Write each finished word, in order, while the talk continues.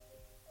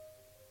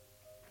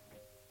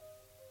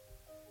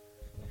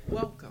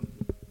Welcome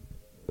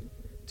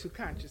to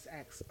Conscious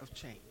Acts of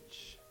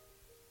Change,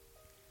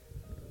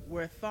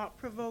 where thought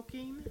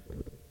provoking,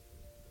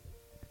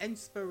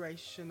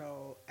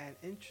 inspirational, and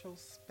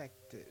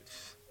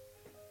introspective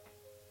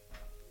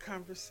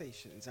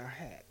conversations are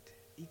had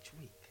each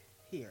week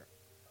here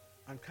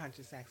on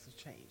Conscious Acts of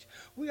Change.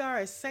 We are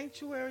a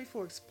sanctuary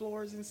for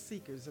explorers and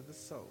seekers of the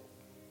soul.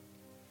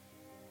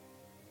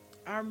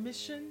 Our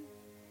mission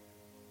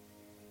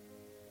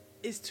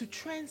is to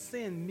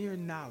transcend mere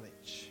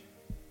knowledge.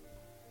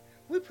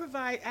 We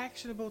provide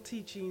actionable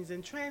teachings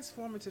and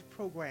transformative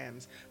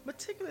programs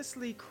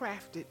meticulously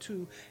crafted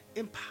to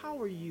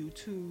empower you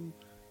to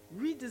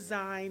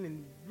redesign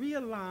and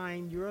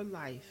realign your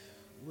life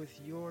with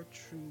your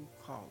true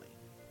calling.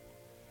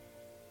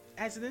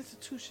 As an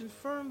institution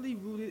firmly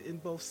rooted in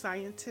both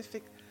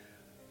scientific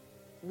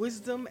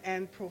wisdom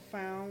and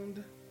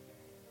profound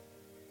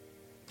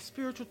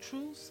spiritual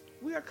truths,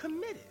 we are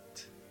committed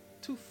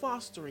to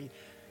fostering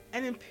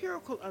an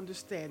empirical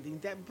understanding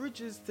that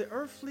bridges the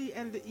earthly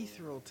and the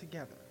ethereal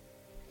together.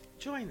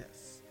 Join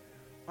us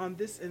on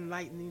this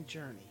enlightening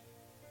journey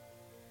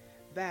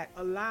that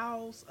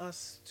allows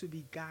us to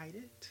be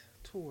guided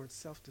towards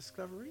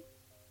self-discovery,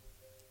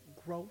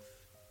 growth,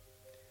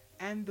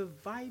 and the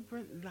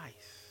vibrant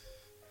life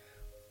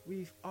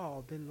we've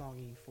all been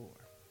longing for.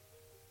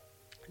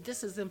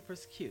 This is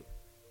Empress Q.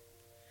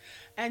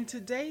 And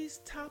today's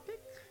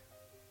topic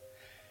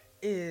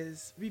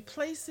is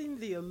replacing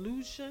the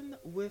illusion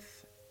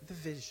with the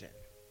vision.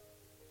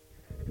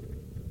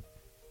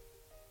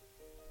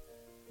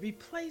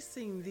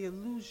 Replacing the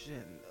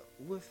illusion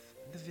with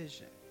the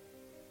vision.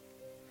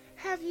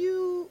 Have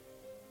you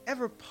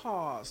ever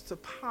paused to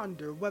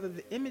ponder whether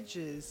the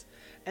images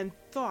and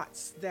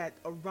thoughts that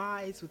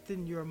arise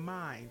within your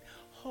mind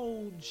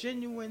hold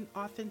genuine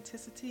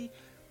authenticity,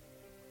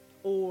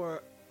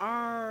 or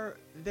are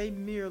they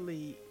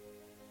merely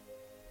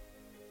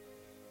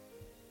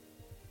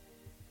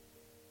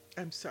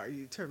I'm sorry,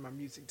 you turn my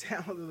music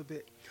down a little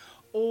bit.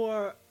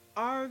 Or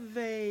are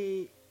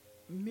they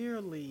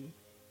merely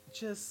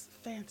just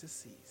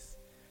fantasies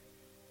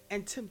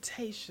and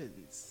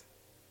temptations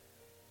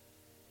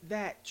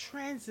that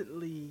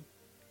transitly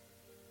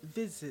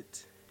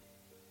visit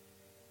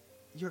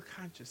your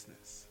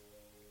consciousness?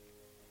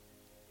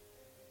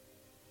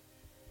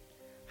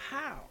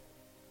 How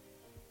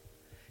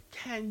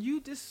can you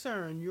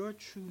discern your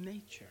true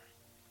nature?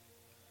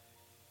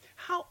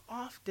 How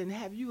often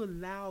have you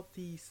allowed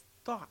these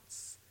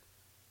thoughts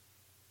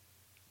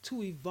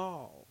to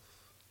evolve,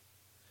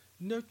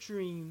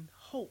 nurturing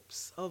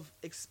hopes of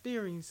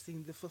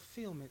experiencing the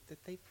fulfillment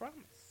that they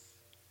promise?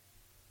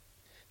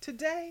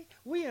 Today,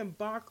 we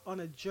embark on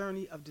a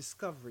journey of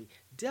discovery,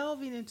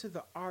 delving into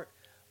the art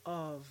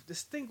of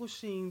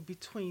distinguishing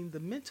between the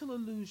mental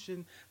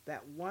illusion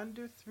that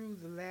wander through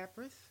the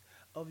labyrinth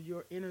of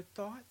your inner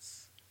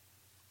thoughts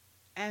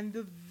and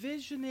the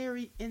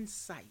visionary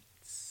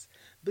insights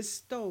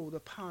bestowed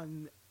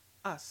upon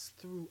us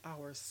through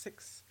our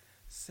six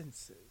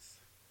senses.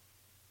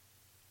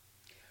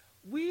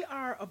 We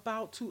are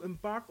about to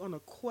embark on a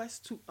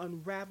quest to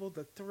unravel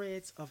the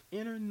threads of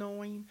inner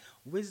knowing,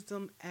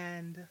 wisdom,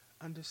 and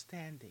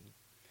understanding.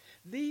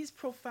 These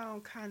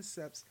profound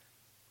concepts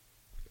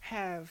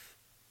have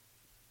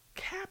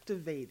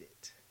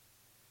captivated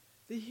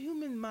the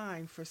human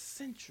mind for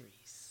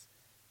centuries,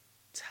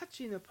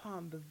 touching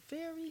upon the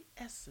very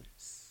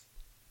essence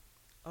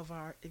of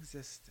our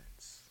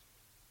existence.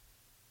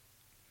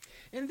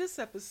 In this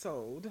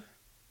episode,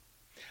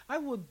 I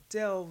will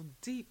delve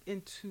deep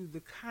into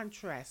the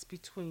contrast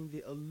between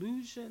the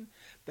illusion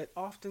that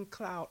often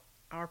cloud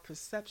our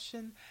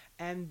perception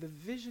and the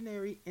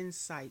visionary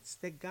insights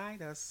that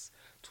guide us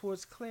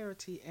towards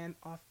clarity and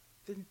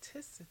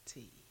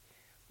authenticity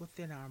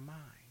within our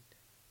mind.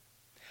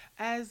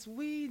 As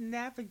we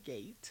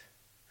navigate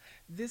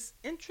this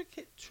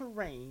intricate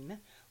terrain,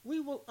 we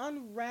will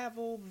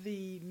unravel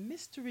the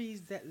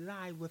mysteries that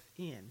lie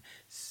within,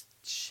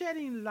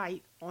 shedding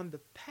light on the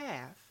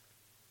path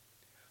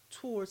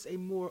towards a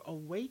more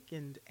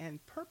awakened and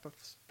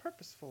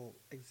purposeful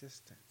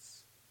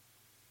existence.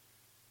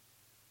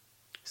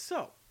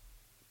 So,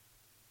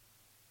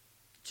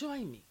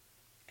 join me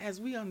as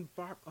we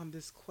embark on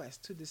this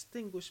quest to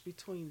distinguish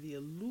between the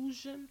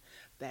illusion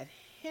that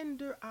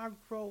hinder our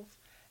growth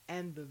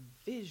and the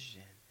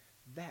vision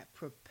that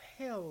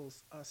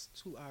propels us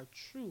to our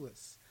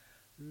truest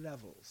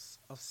levels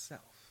of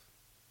self.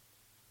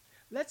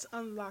 Let's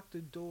unlock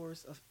the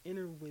doors of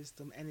inner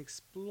wisdom and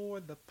explore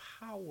the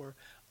power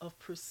of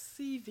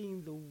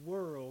perceiving the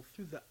world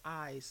through the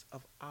eyes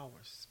of our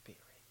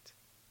spirit.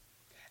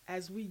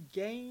 As we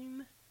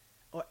gain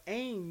or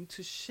aim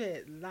to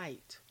shed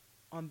light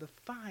on the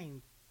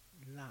fine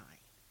line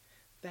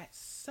that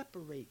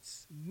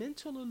separates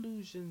mental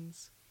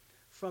illusions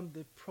from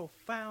the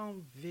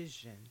profound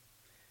vision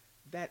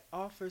that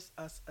offers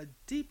us a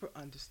deeper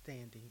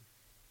understanding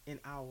in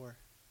our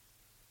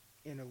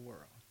inner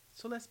world.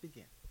 So let's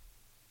begin.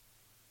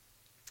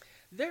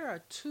 There are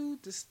two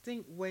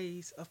distinct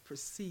ways of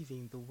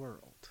perceiving the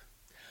world.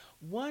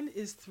 One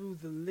is through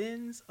the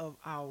lens of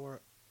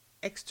our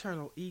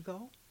external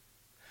ego,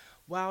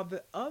 while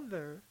the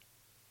other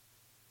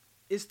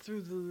is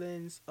through the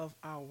lens of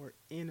our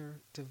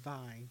inner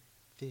divine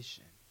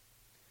vision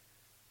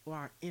or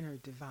our inner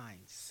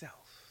divine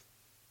self.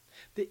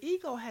 The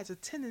ego has a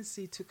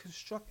tendency to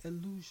construct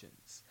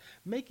illusions,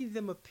 making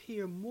them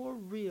appear more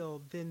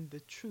real than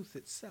the truth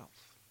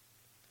itself.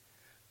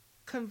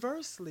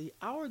 Conversely,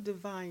 our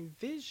divine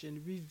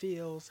vision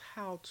reveals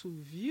how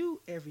to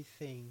view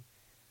everything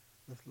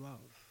with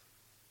love,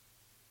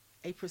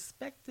 a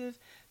perspective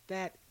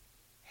that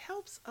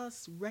helps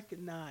us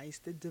recognize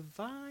the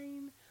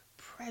divine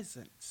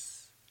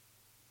presence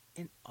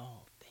in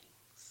all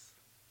things.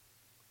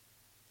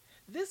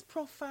 This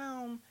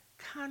profound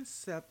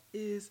concept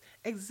is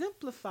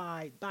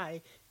exemplified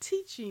by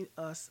teaching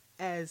us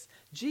as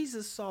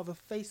Jesus saw the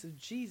face of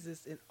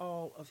Jesus in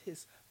all of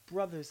his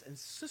brothers and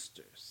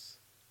sisters.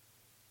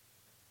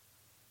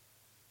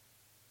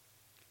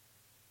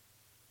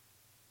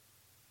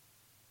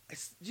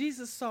 As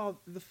Jesus saw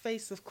the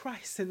face of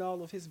Christ in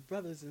all of his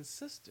brothers and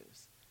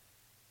sisters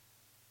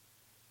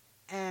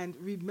and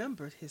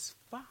remembered his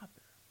Father.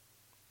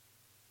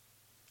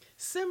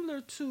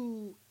 Similar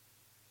to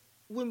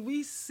when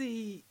you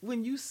see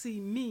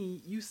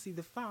me, you see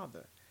the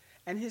Father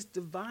and his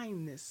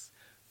divineness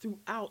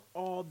throughout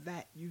all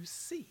that you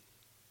see.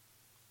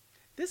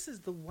 This is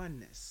the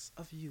oneness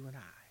of you and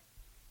I.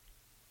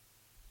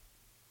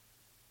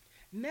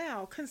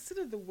 Now,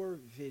 consider the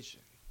word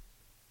vision.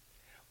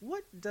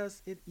 What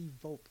does it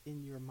evoke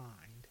in your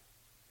mind?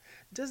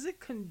 Does it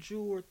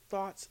conjure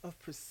thoughts of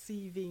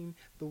perceiving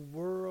the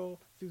world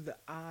through the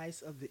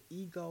eyes of the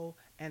ego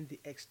and the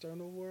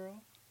external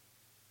world?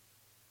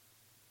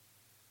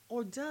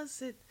 Or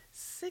does it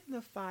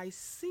signify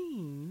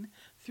seeing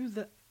through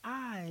the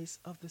eyes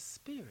of the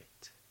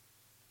spirit,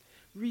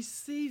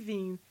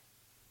 receiving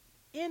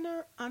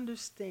inner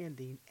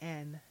understanding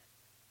and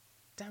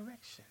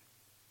direction?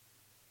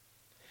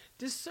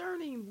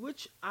 Discerning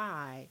which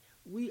eye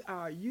we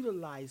are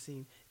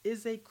utilizing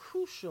is a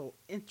crucial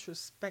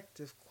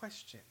introspective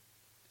question.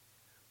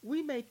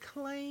 We may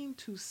claim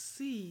to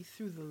see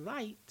through the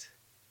light,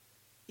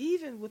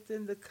 even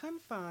within the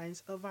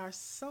confines of our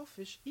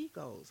selfish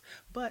egos,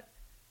 but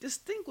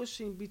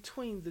distinguishing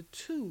between the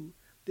two,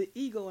 the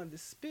ego and the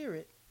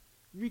spirit,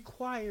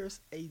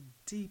 requires a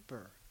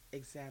deeper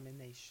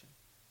examination.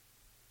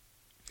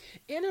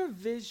 Inner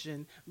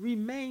vision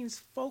remains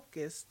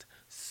focused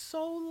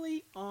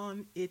solely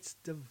on its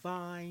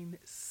divine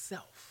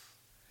self,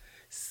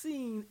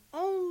 seen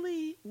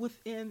only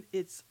within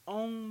its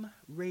own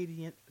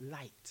radiant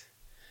light,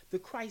 the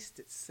Christ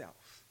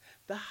itself,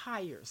 the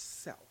higher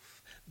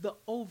self, the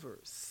over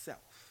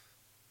self.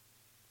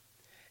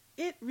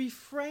 It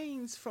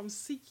refrains from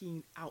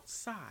seeking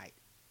outside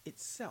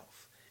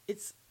itself,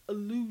 its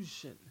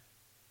illumination,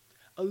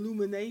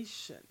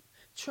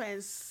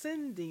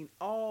 transcending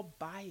all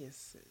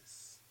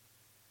biases,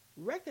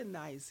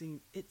 recognizing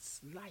its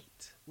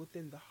light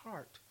within the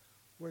heart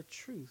where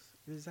truth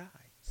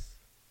resides.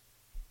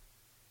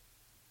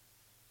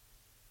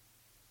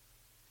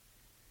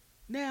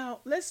 Now,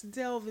 let's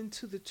delve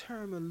into the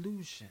term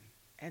illusion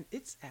and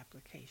its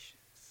applications.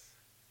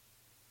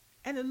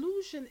 An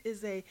illusion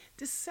is a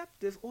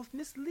deceptive or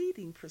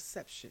misleading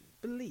perception,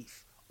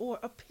 belief, or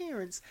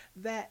appearance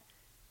that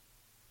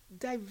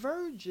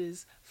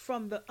diverges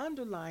from the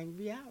underlying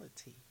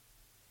reality.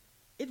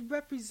 It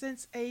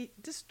represents a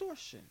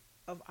distortion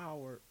of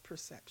our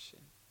perception,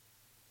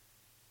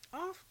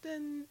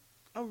 often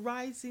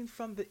arising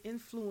from the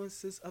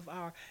influences of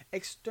our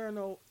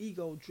external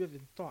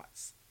ego-driven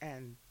thoughts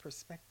and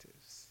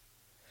perspectives.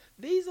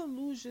 These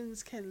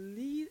illusions can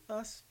lead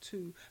us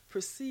to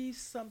perceive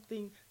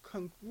something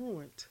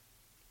congruent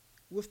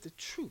with the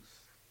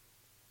truth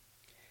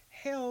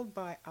held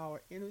by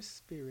our inner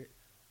spirit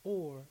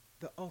or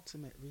the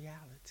ultimate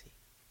reality.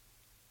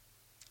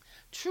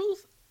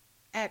 Truth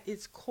at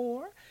its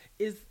core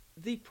is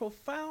the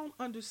profound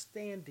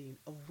understanding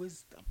of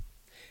wisdom.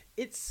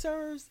 It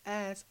serves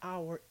as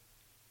our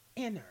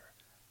inner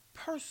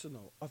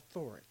personal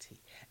authority,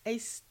 a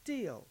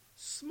still,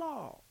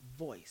 small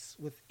voice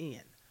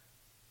within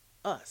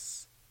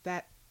us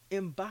that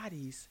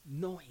embodies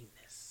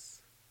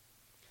knowingness,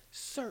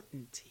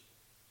 certainty,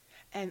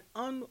 and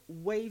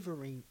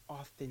unwavering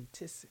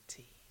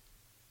authenticity.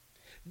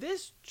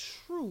 This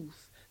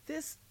truth,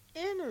 this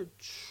inner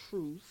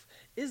truth,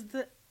 is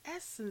the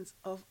essence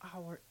of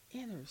our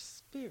inner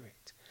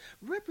spirit,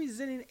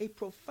 representing a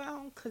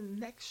profound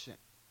connection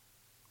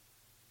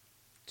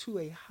to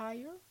a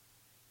higher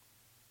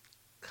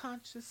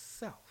conscious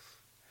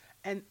self,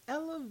 an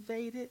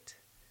elevated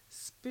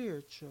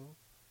spiritual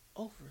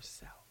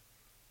overself.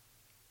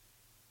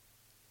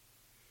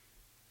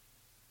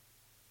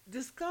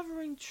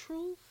 Discovering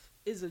truth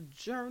is a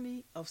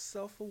journey of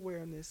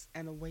self-awareness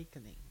and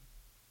awakening.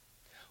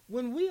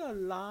 When we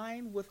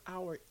align with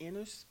our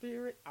inner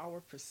spirit,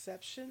 our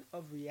perception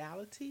of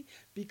reality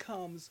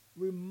becomes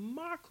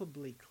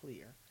remarkably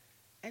clear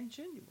and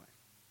genuine.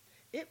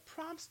 It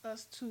prompts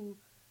us to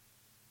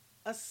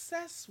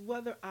Assess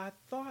whether our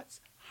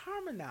thoughts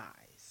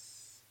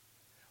harmonize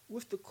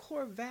with the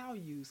core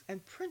values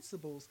and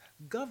principles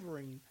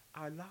governing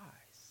our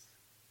lives.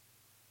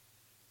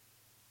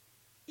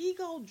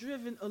 Ego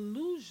driven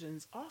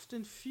illusions,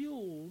 often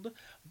fueled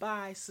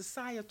by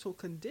societal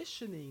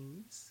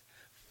conditionings,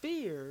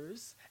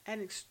 fears,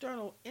 and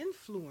external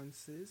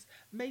influences,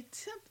 may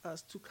tempt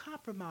us to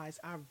compromise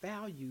our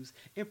values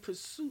in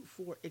pursuit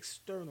for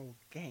external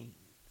gains.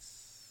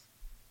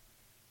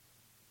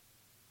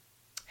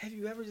 Have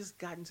you ever just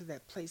gotten to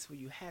that place where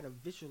you had a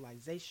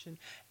visualization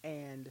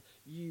and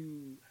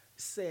you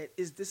said,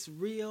 is this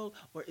real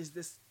or is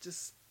this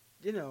just,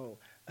 you know,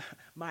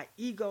 my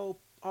ego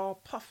all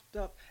puffed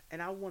up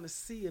and I want to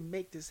see and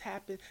make this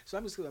happen? So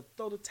I'm just going to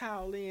throw the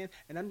towel in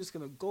and I'm just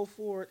going to go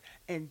for it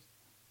and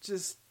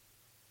just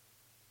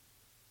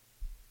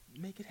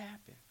make it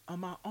happen on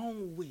my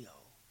own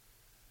will,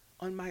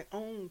 on my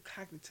own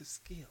cognitive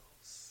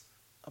skills,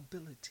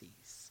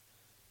 abilities.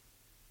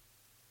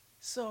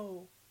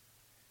 So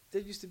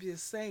there used to be a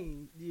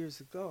saying years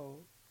ago,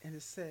 and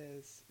it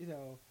says,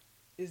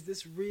 is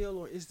this real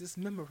or is this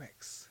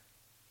Memorex?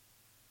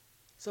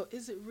 So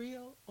is it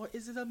real or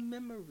is it a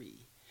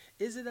memory?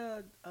 Is it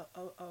a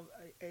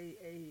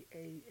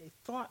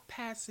thought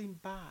passing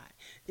by?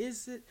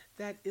 Is it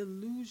that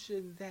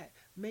illusion that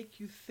make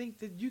you think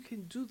that you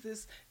can do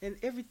this and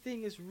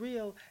everything is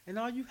real and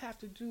all you have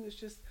to do is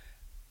just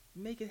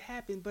make it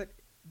happen? But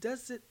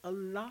does it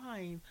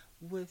align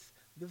with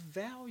the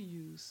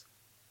values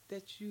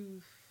that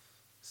you've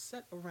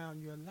set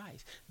around your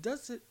life?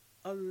 Does it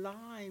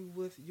align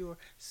with your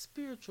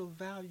spiritual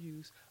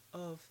values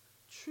of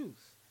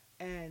truth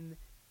and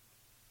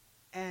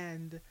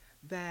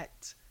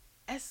that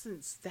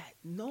essence, that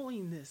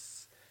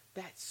knowingness,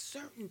 that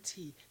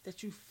certainty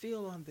that you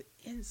feel on the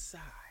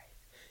inside?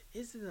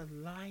 Is it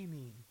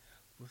aligning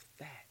with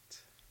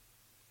that?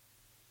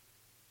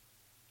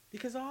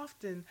 Because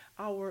often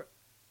our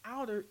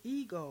outer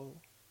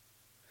ego,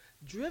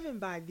 driven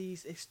by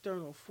these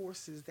external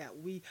forces that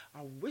we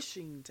are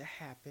wishing to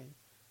happen,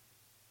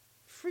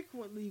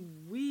 frequently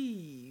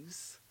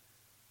weaves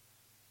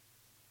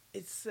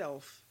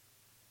itself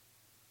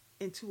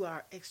into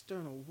our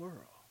external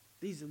world.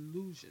 These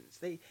illusions,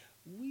 they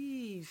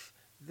weave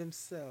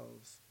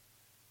themselves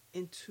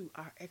into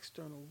our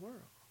external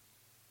world.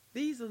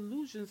 These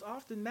illusions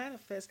often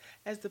manifest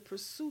as the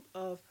pursuit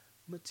of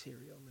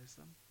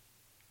materialism,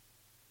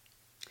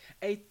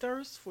 a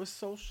thirst for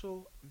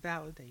social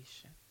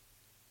validation,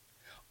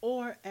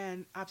 or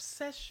an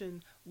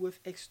obsession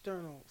with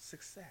external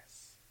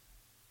success.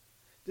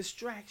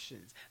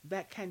 Distractions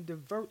that can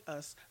divert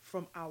us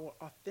from our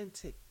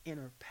authentic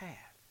inner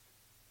path.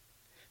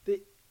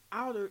 The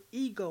outer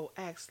ego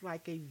acts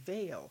like a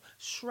veil,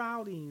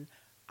 shrouding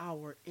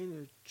our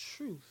inner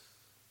truth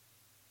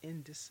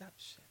in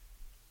deception.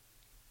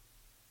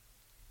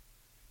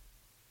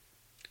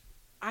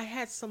 I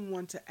had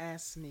someone to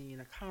ask me in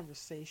a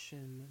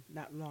conversation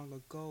not long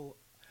ago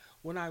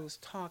when I was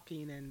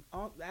talking and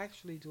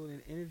actually doing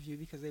an interview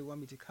because they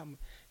want me to come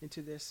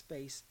into their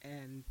space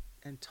and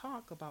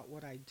talk about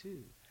what I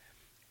do.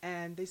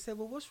 And they said,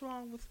 well, what's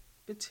wrong with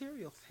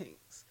material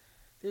things?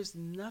 There's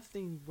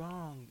nothing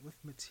wrong with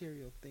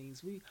material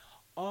things. We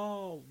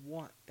all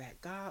want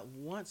that. God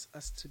wants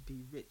us to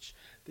be rich.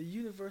 The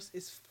universe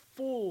is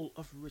full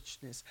of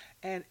richness.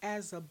 And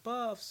as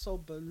above, so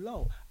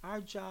below.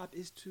 Our job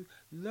is to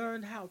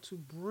learn how to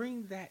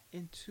bring that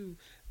into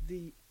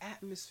the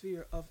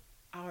atmosphere of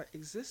our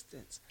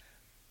existence.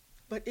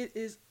 But it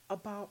is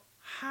about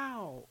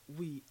how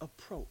we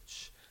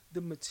approach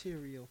the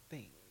material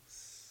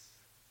things.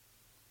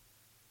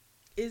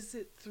 Is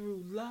it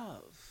through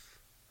love?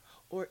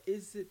 Or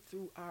is it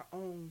through our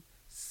own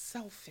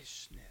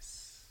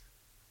selfishness?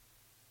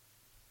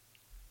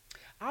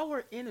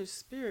 Our inner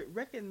spirit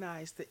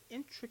recognizes the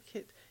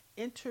intricate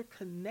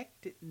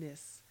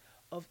interconnectedness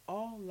of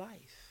all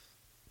life,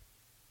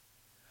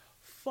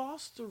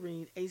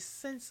 fostering a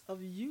sense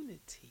of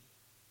unity,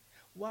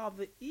 while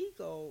the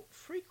ego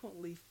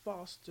frequently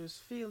fosters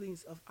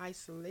feelings of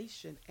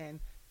isolation and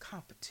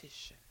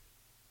competition.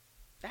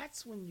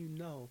 That's when you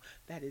know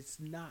that it's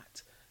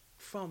not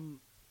from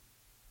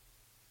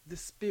the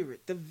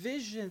spirit. The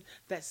vision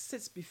that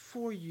sits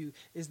before you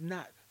is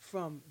not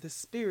from the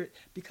spirit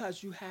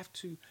because you have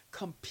to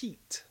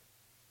compete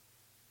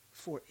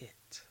for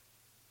it.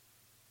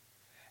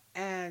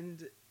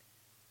 And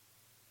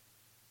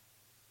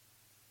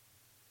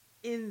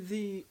in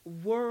the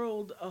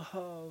world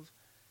of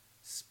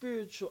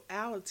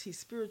spirituality,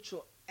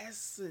 spiritual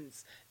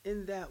essence,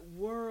 in that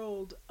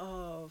world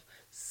of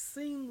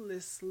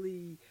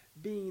seamlessly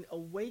being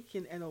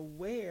awakened and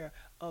aware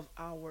of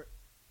our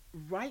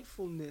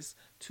rightfulness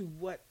to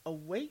what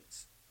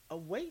awaits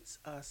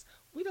us,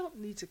 we don't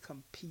need to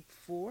compete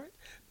for it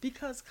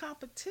because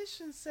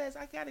competition says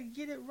I got to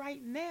get it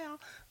right now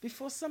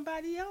before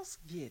somebody else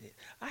get it.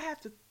 I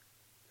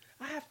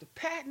I have to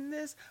patent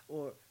this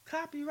or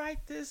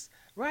copyright this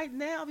right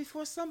now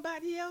before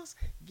somebody else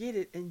get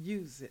it and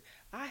use it.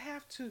 I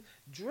have to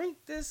drink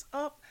this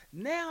up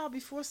now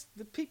before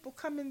the people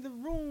come in the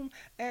room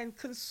and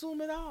consume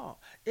it all.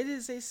 It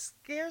is a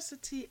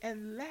scarcity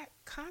and lack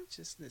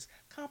consciousness.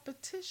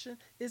 Competition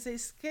is a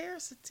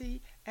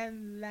scarcity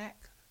and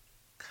lack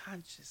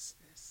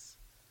consciousness.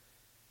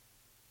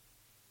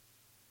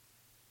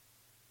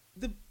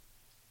 The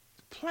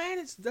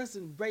planets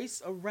doesn't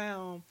race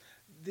around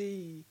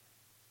the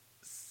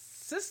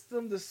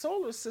system, the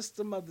solar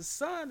system of the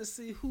sun to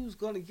see who's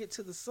going to get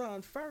to the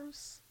sun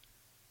first.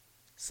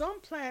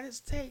 Some planets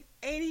take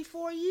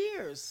 84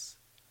 years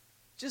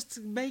just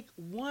to make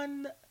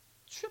one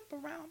trip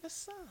around the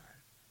sun.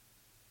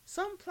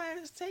 Some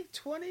planets take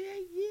 28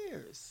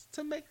 years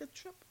to make a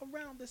trip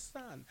around the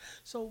sun.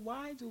 So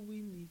why do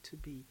we need to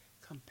be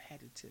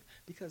competitive?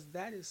 Because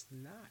that is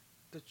not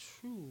the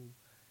true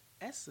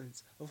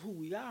essence of who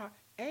we are,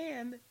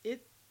 and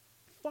it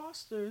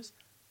fosters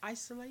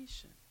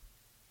isolation.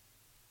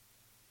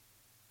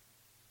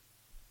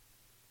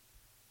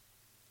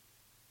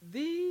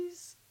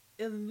 These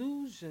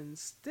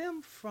illusions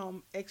stem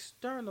from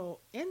external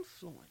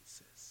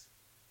influences.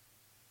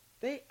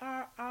 They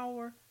are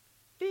our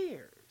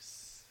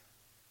fears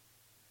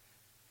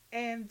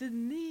and the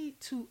need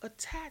to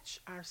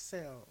attach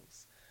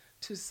ourselves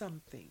to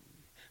something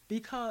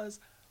because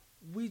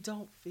we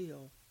don't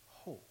feel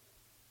whole,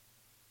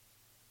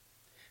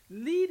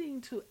 leading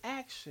to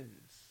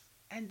actions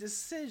and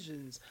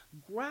decisions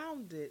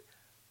grounded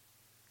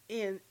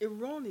in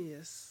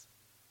erroneous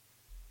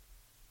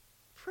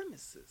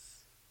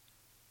premises,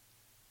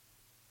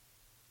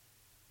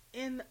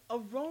 in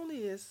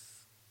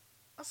erroneous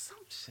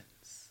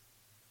assumptions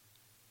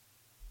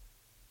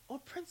or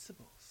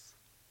principles.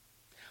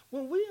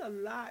 When we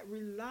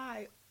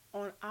rely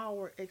on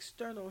our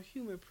external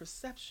human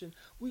perception,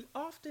 we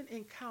often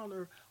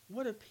encounter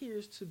what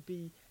appears to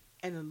be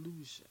an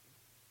illusion.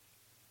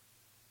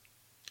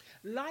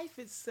 Life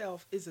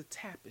itself is a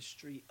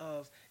tapestry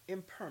of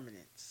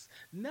impermanence.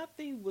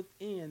 Nothing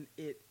within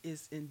it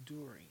is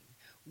enduring.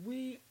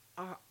 We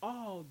are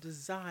all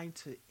designed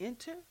to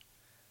enter,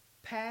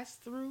 pass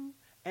through,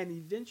 and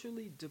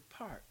eventually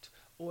depart,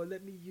 or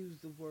let me use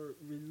the word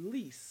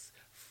release,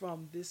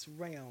 from this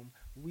realm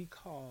we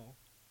call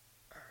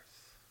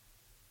Earth.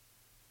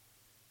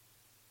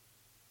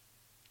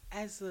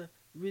 As a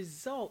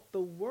result,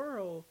 the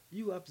world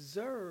you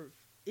observe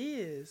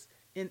is,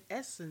 in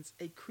essence,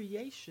 a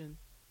creation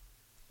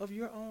of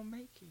your own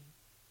making.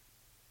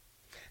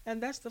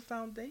 And that's the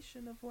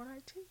foundation of what I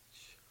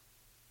teach.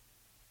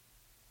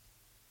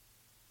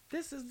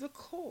 This is the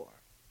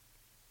core.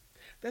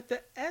 That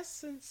the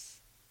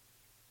essence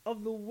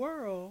of the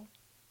world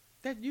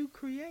that you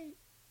create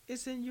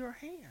is in your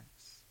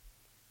hands.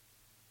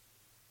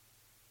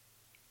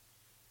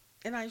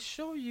 And I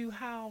show you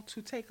how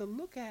to take a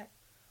look at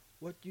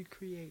what you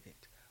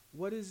created.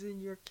 What is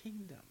in your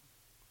kingdom?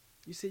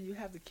 You see, you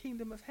have the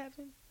kingdom of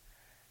heaven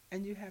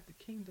and you have the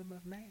kingdom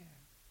of man.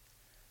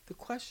 The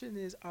question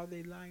is, are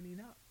they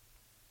lining up?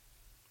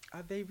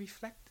 Are they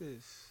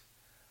reflective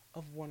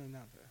of one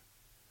another?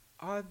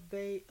 Are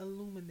they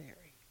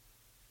illuminary?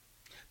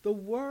 The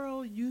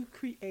world you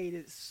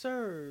created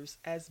serves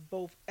as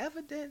both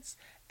evidence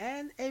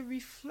and a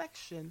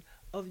reflection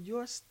of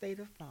your state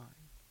of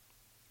mind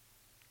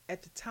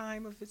at the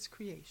time of its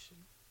creation.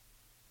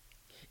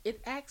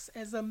 It acts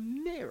as a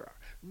mirror,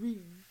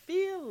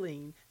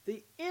 revealing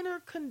the inner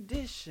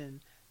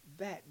condition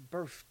that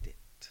birthed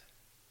it.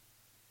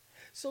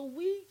 So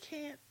we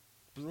can't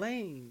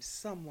blame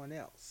someone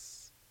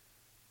else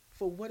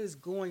for what is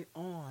going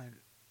on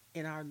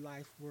in our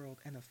life, world,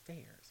 and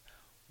affairs.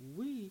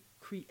 We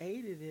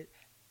created it,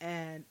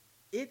 and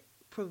it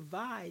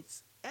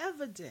provides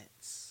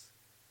evidence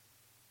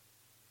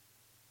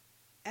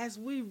as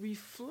we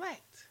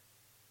reflect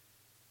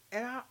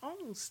at our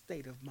own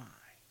state of mind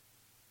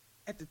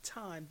at the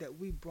time that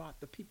we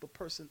brought the people,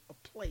 person, or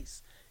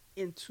place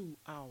into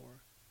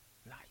our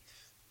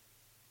life.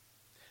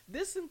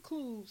 This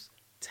includes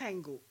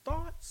tangled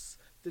thoughts,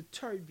 the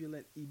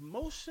turbulent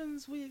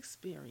emotions we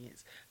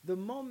experience, the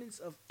moments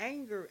of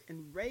anger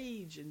and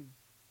rage and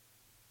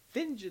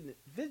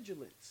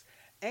vigilance,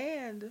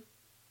 and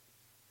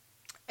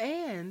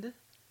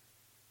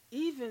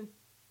even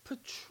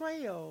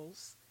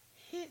portrayals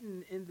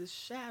hidden in the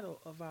shadow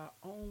of our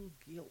own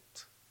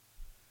guilt,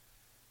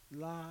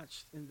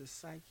 lodged in the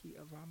psyche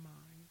of our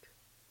mind.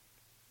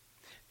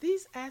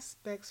 These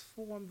aspects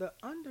form the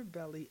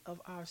underbelly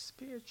of our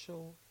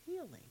spiritual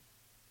healing,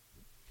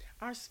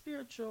 our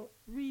spiritual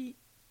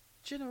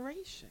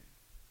regeneration,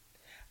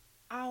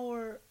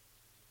 our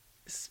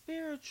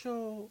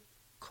spiritual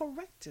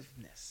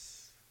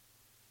correctiveness.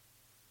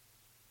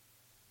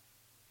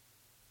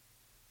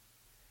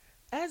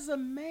 As a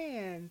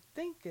man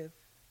thinketh,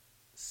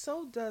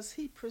 so does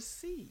he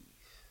perceive,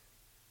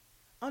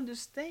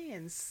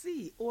 understand,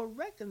 see, or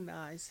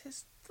recognize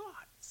his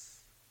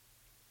thoughts.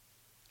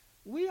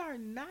 We are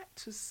not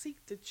to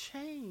seek to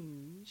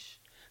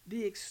change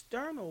the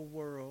external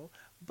world,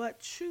 but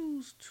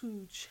choose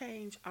to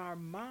change our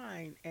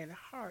mind and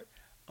heart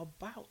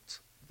about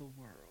the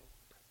world.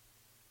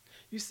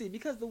 You see,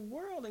 because the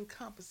world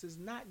encompasses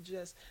not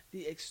just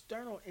the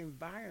external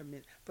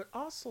environment, but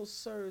also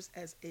serves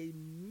as a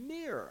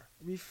mirror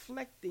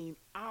reflecting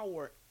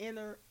our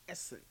inner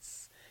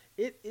essence.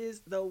 It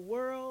is the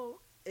world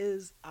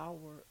is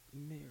our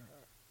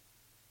mirror.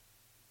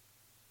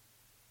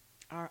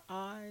 Our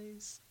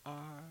eyes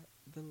are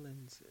the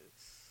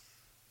lenses.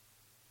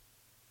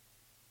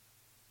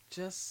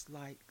 Just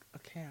like a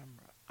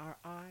camera, our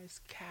eyes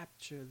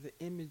capture the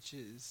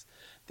images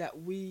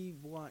that we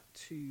want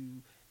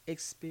to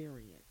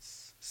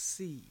experience,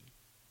 see,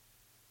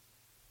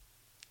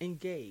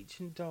 engage,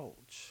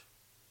 indulge,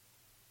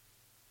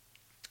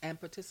 and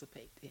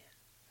participate in.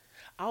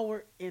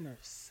 Our inner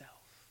self.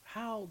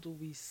 How do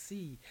we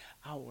see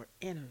our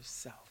inner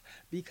self?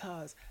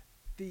 Because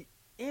the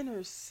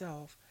inner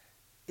self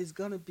is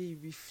going to be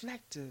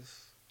reflective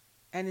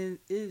and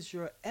it is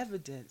your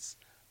evidence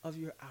of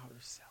your outer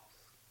self.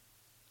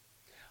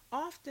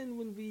 Often,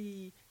 when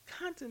we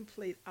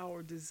contemplate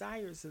our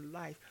desires in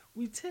life,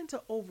 we tend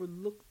to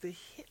overlook the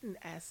hidden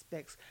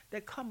aspects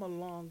that come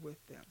along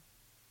with them.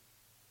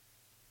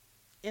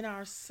 In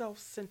our self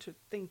centered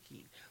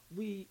thinking,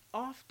 we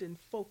often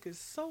focus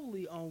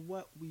solely on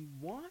what we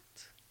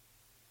want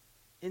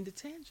in the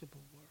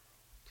tangible world.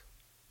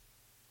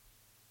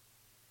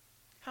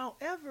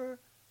 However,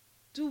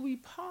 do we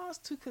pause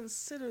to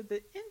consider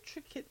the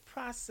intricate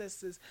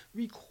processes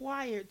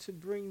required to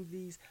bring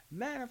these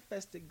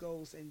manifested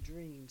goals and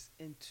dreams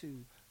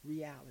into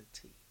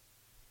reality?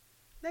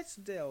 Let's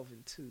delve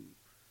into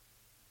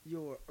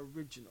your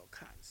original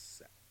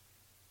concept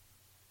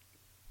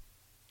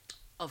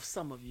of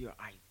some of your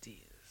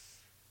ideas.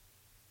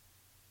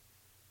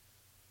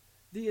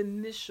 The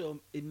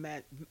initial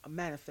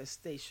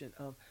manifestation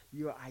of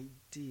your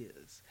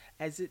ideas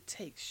as it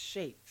takes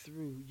shape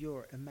through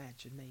your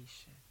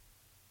imagination.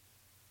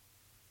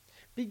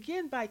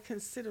 Begin by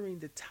considering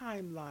the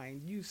timeline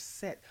you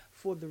set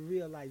for the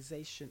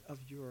realization of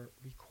your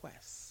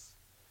requests.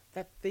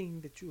 That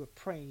thing that you are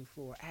praying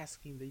for,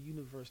 asking the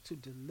universe to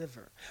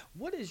deliver.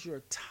 What is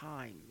your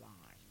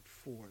timeline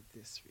for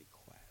this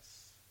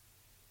request?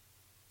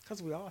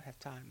 Because we all have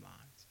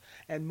timelines,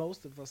 and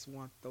most of us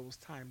want those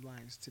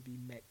timelines to be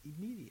met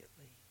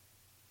immediately.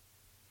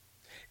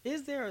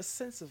 Is there a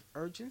sense of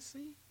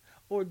urgency?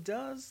 Or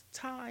does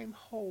time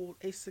hold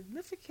a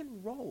significant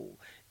role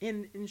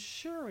in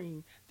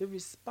ensuring the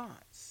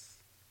response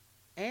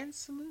and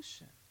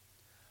solution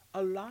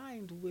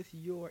aligned with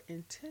your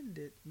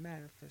intended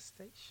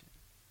manifestation?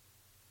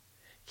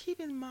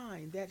 Keep in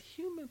mind that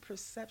human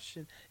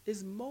perception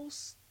is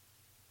most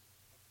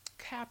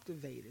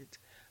captivated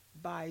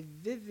by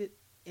vivid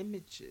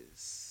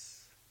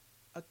images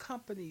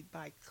accompanied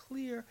by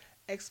clear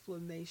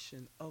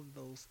explanation of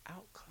those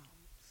outcomes.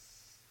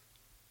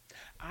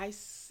 I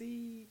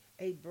see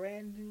a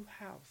brand new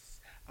house.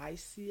 I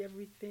see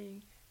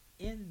everything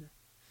in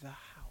the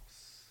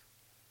house.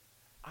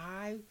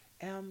 I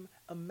am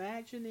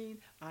imagining,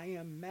 I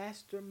am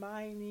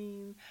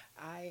masterminding,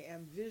 I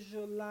am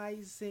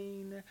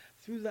visualizing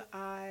through the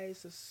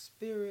eyes of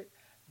spirit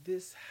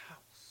this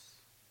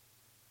house.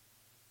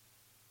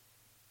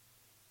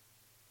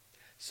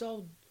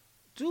 So,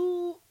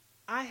 do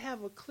I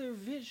have a clear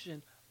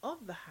vision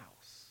of the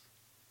house?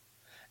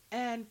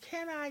 And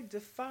can I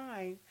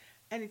define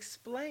and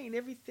explain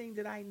everything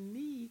that I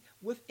need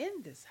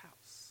within this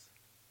house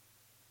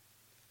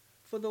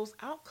for those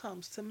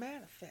outcomes to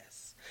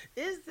manifest?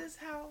 Is this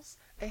house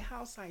a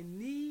house I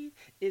need?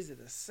 Is it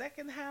a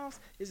second house?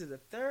 Is it a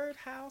third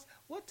house?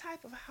 What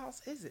type of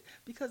house is it?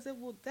 Because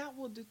that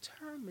will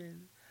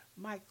determine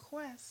my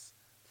quest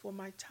for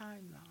my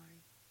timeline.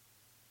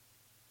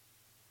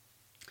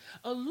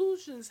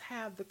 Illusions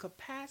have the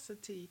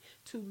capacity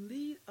to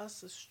lead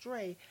us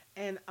astray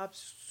and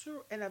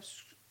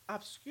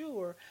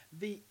obscure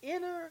the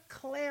inner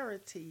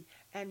clarity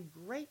and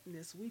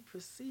greatness we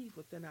perceive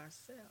within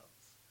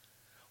ourselves.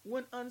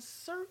 When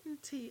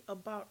uncertainty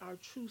about our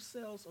true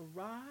selves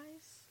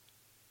arise,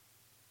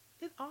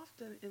 it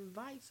often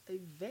invites a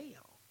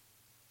veil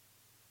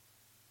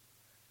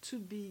to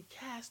be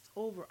cast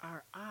over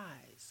our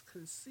eyes,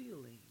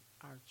 concealing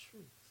our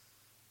truth,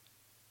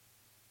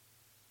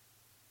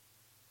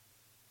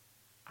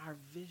 our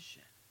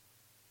vision,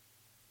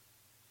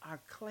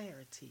 our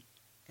clarity,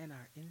 and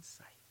our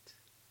insight.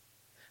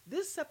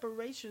 This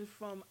separation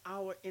from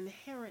our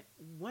inherent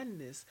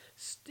oneness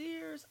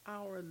steers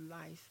our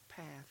life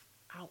path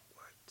outward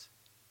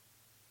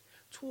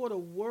toward a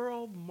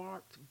world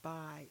marked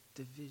by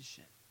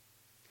division,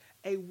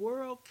 a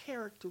world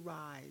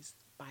characterized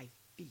by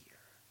fear,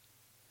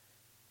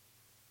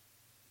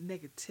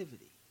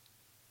 negativity,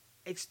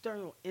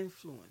 external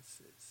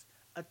influences,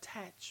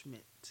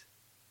 attachment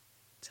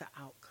to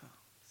outcomes,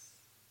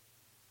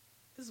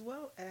 as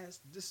well as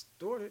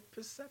distorted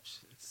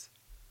perceptions.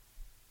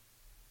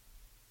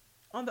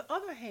 On the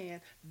other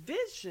hand,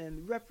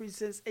 vision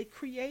represents a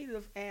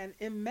creative and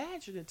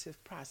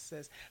imaginative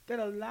process that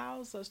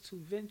allows us to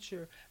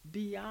venture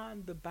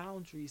beyond the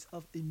boundaries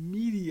of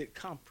immediate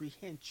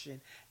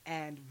comprehension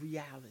and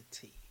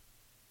reality.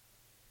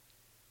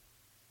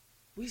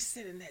 We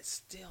sit in that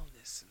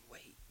stillness and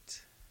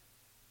wait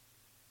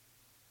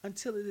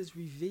until it is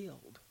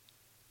revealed.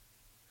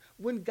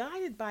 When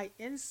guided by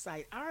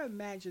insight, our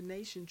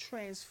imagination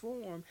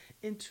transforms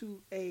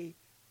into a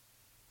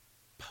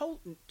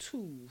potent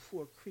tool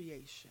for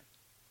creation,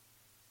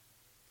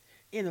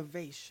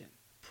 innovation,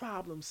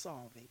 problem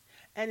solving,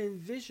 and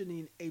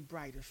envisioning a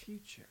brighter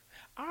future.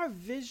 Our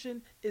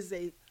vision is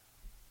a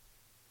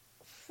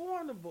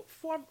formidable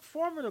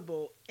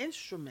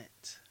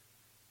instrument.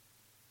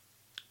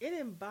 It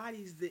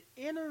embodies the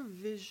inner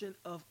vision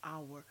of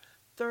our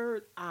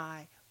third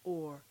eye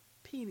or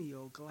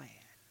pineal gland.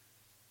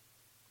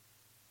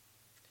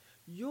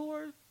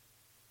 Your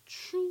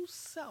true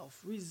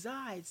self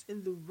resides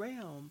in the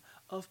realm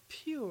of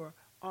pure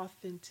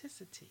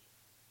authenticity,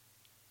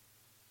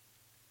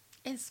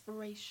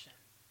 inspiration,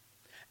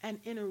 and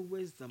inner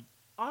wisdom,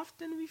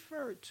 often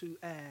referred to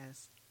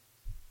as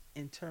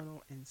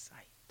internal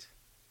insight.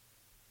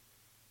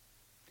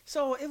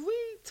 So, if we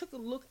took a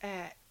look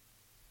at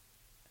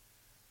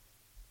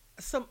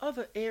some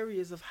other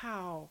areas of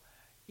how,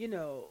 you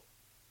know,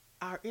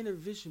 our inner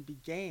vision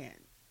began,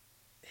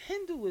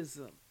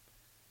 Hinduism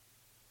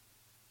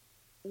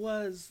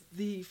was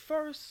the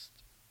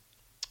first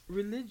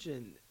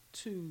religion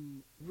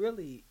to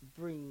really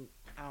bring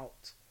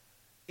out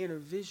inner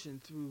vision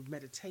through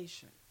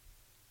meditation.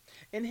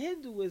 In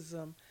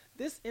Hinduism,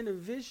 this inner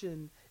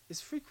vision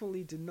is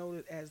frequently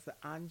denoted as the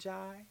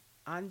anja,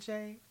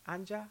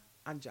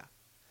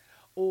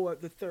 or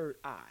the third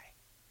eye,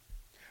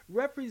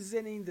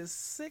 representing the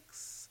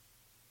sixth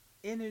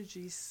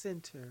energy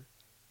center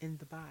in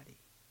the body.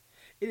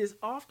 It is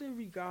often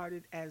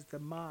regarded as the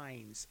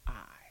mind's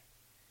eye,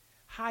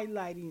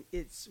 highlighting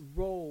its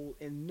role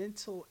in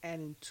mental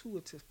and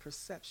intuitive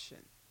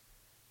perception,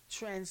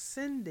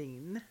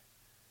 transcending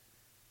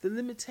the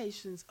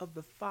limitations of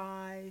the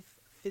five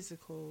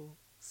physical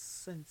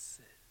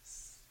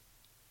senses.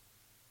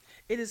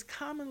 It is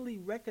commonly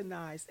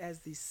recognized as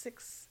the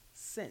sixth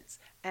sense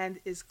and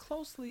is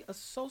closely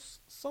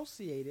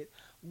associated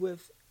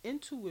with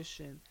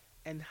intuition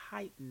and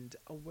heightened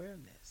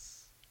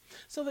awareness.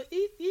 So the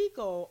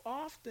ego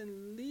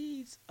often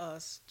leads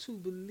us to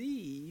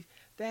believe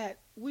that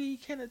we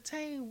can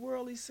attain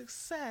worldly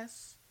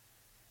success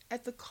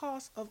at the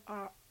cost of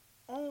our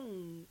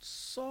own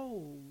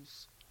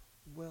soul's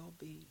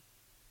well-being.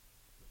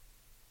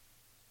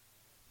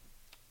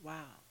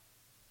 Wow.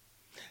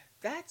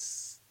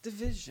 That's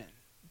division.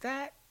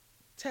 That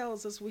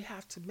tells us we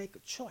have to make a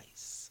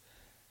choice.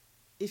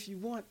 If you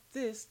want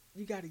this,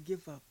 you got to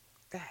give up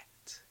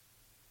that.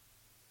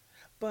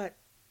 But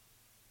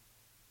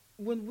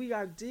when we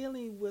are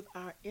dealing with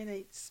our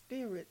innate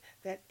spirit,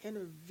 that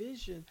inner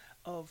vision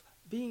of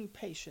being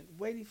patient,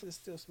 waiting for the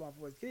still small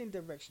voice, getting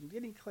direction,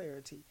 getting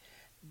clarity,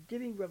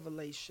 getting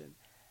revelation,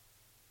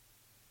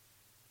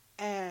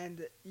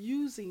 and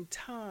using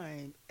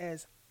time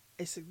as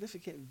a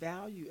significant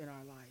value in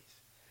our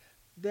life,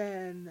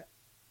 then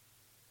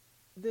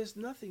there's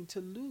nothing to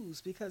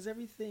lose, because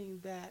everything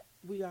that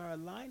we are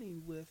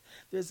aligning with,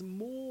 there's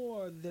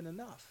more than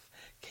enough.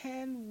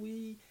 Can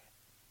we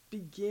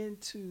begin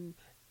to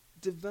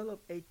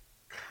develop a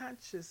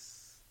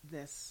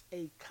consciousness,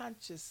 a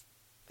conscious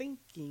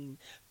thinking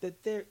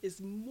that there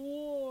is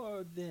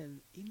more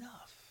than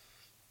enough?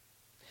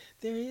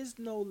 There is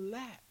no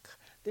lack.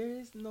 There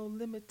is no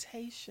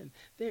limitation.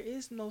 There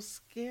is no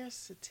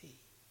scarcity.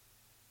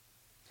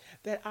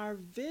 That our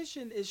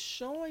vision is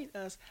showing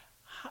us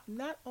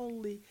not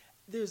only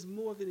there's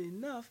more than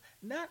enough,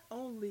 not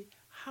only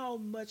how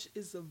much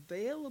is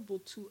available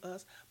to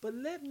us, but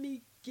let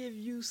me give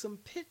you some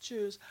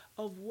pictures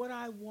of what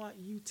I want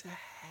you to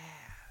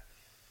have,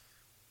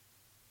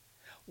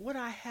 what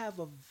I have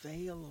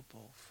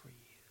available for you,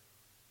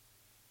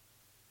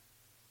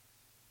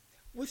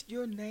 with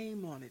your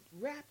name on it,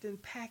 wrapped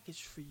and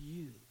packaged for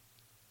you.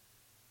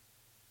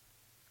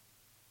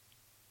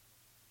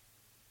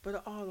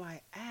 But all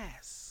I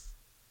ask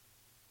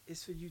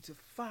is for you to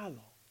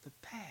follow the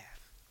path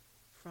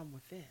from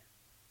within.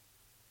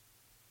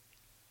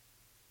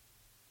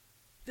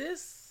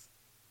 This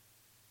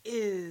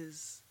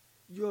is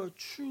your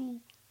true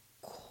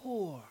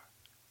core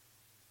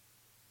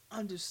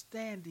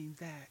understanding,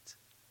 that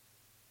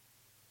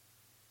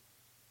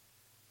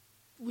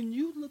when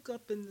you look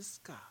up in the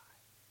sky,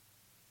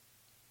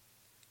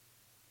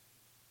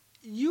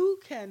 you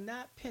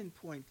cannot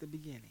pinpoint the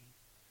beginning,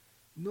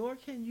 nor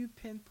can you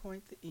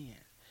pinpoint the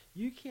end.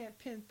 You can't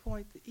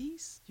pinpoint the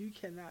east. You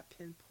cannot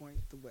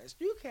pinpoint the west.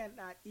 You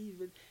cannot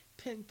even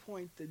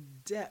pinpoint the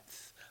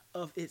depth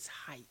of its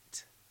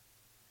height.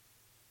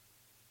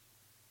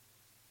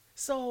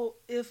 So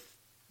if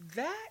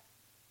that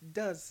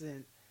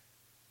doesn't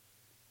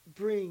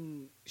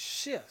bring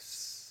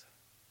shifts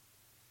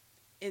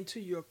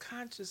into your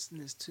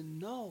consciousness to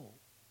know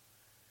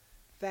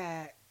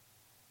that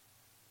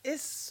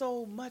It's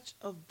so much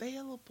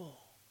available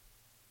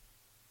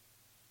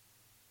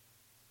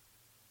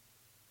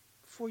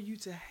for you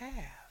to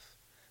have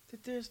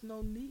that there's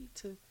no need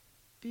to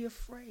be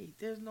afraid.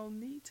 There's no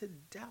need to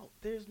doubt.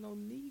 There's no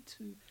need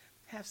to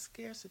have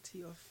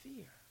scarcity or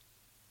fear.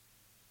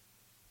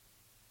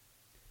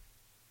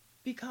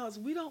 Because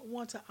we don't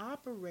want to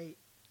operate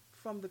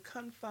from the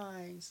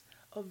confines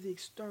of the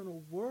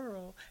external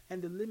world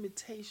and the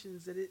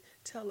limitations that it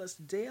tell us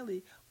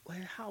daily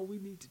and how we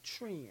need to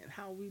trend,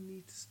 how we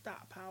need to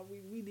stop, how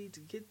we need to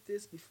get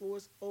this before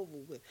it's over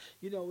with.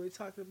 You know, we're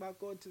talking about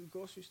going to the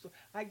grocery store.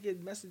 I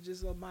get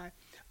messages on my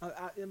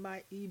in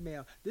my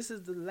email. This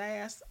is the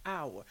last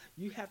hour.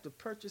 You have to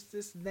purchase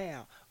this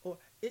now, or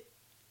it,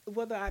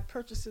 whether I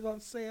purchase it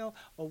on sale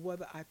or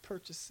whether I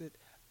purchase it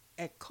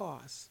at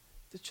cost.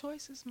 The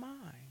choice is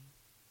mine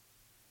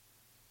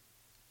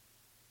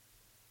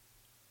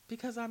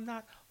because I'm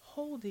not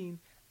holding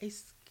a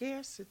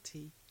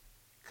scarcity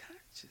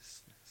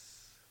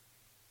consciousness.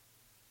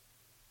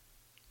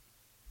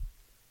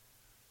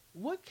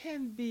 What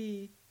can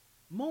be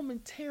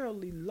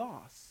momentarily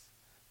lost,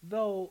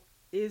 though,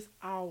 is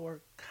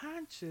our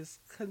conscious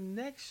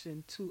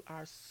connection to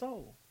our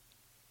soul.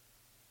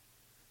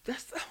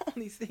 That's the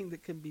only thing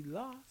that can be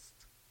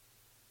lost.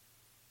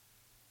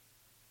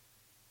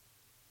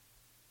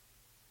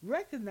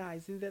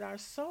 Recognizing that our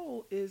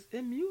soul is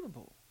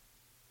immutable.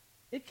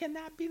 It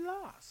cannot be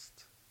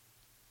lost.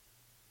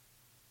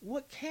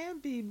 What can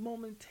be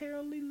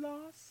momentarily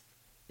lost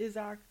is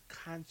our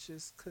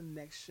conscious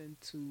connection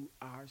to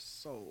our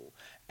soul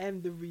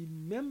and the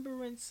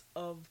remembrance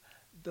of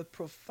the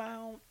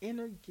profound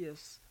inner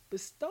gifts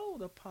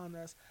bestowed upon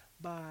us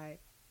by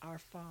our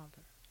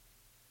Father,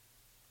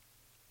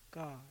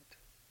 God,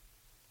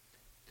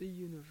 the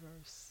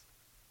universe,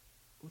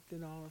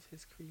 within all of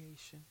His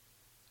creation.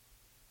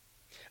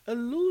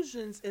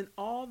 Illusions in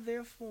all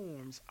their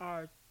forms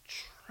are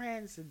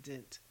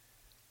transcendent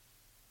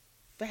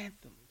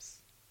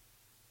phantoms,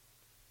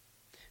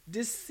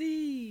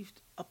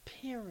 deceived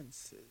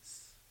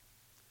appearances,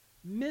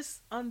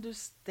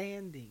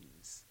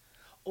 misunderstandings,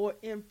 or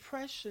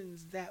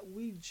impressions that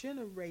we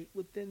generate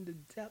within the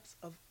depths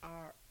of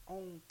our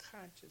own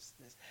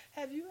consciousness.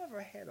 Have you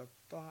ever had a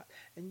thought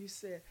and you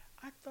said,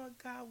 I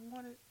thought God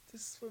wanted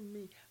this for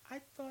me. I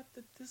thought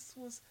that this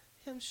was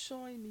Him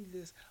showing me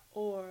this.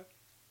 Or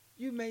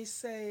you may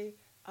say,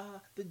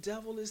 the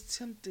devil is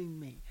tempting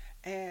me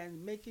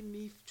and making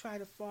me try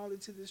to fall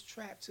into this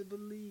trap to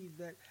believe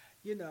that,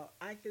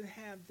 I can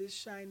have this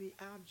shiny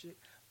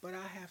object, but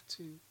I have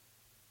to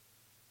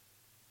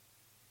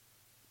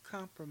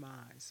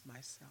compromise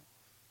myself.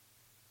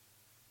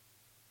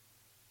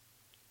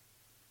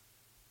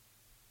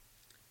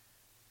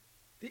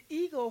 The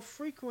ego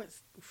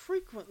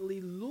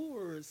frequently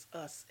lures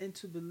us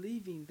into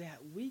believing that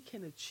we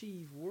can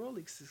achieve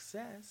worldly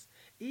success,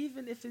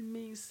 even if it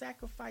means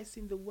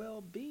sacrificing the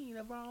well-being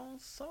of our own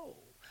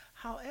soul.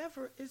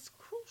 However, it's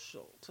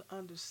crucial to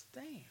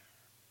understand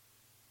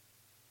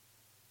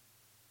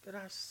that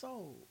our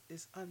soul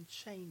is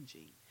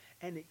unchanging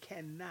and it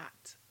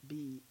cannot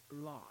be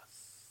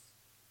lost.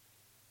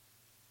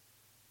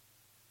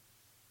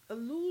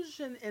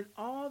 Illusion in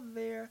all of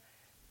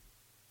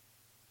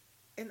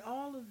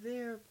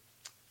their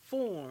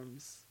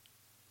forms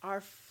are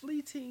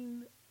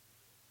fleeting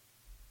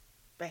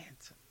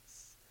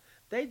phantoms.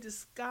 They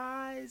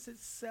disguise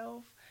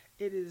itself.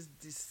 It is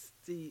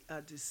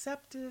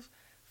deceptive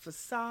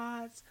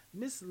facades,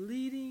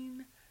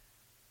 misleading,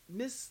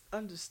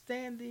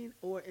 misunderstanding,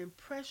 or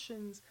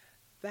impressions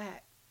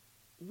that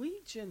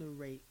we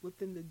generate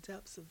within the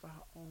depths of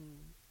our own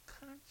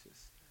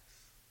consciousness.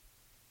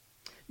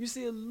 You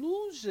see,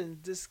 illusion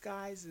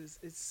disguises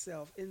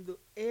itself in the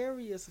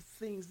areas of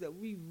things that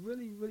we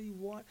really, really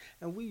want,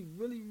 and we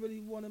really,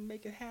 really want to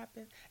make it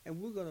happen,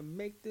 and we're going to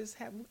make this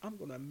happen. I'm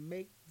going to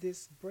make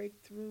this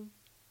breakthrough.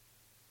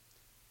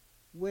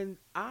 When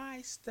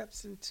I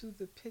steps into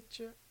the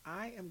picture,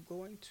 I am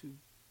going to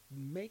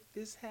make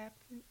this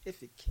happen.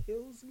 If it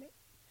kills me,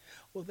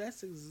 well,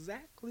 that's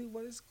exactly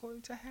what is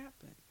going to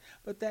happen.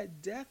 But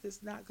that death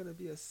is not going to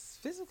be a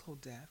physical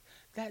death.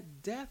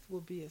 That death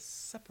will be a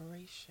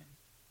separation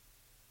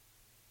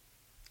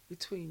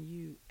between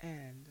you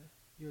and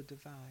your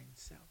divine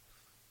self.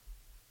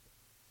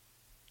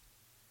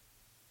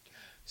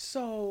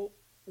 So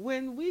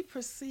when we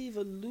perceive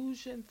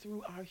illusion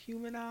through our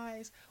human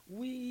eyes,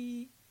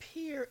 we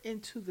peer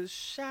into the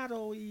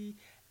shadowy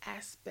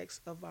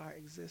aspects of our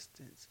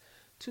existence.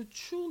 To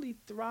truly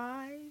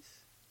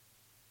thrive,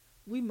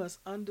 we must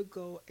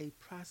undergo a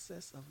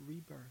process of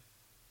rebirth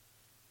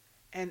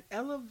and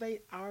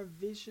elevate our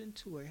vision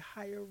to a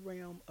higher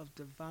realm of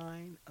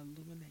divine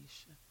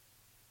illumination.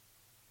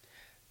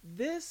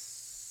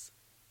 This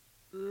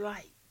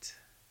light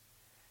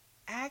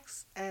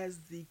acts as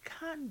the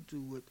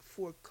conduit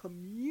for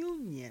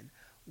communion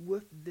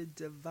with the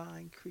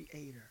divine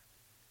creator,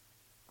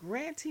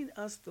 granting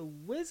us the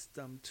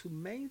wisdom to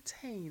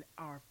maintain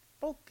our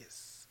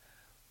focus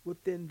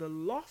within the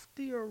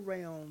loftier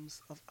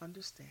realms of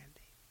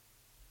understanding.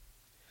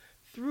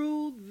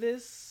 Through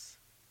this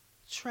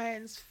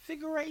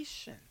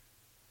transfiguration.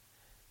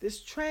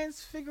 This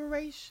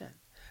transfiguration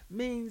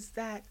means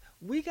that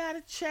we got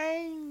to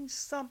change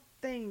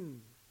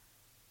something.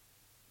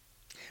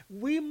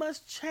 We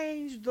must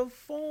change the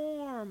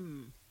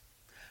form,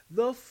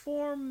 the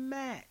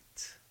format.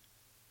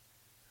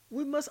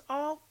 We must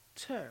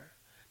alter.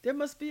 There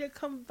must be a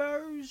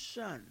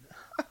conversion.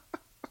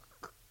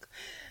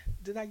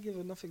 Did I give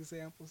enough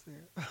examples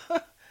there?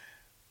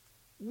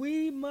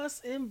 We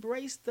must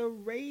embrace the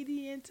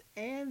radiant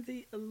and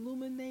the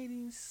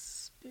illuminating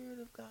Spirit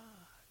of God.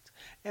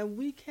 And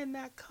we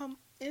cannot come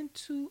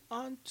into,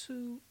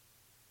 onto,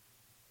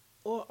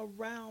 or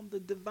around the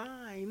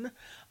divine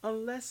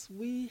unless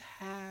we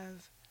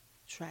have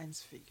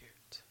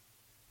transfigured.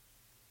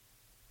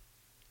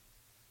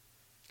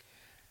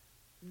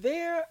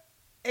 There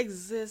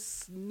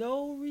exists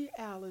no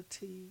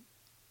reality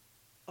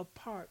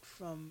apart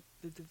from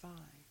the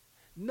divine.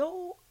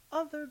 No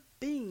other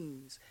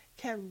beings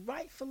can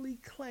rightfully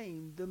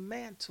claim the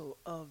mantle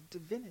of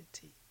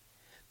divinity.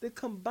 The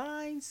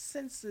combined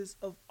senses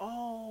of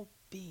all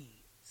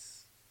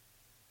beings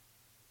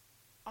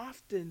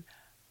often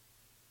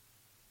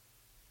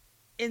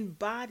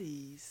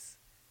embodies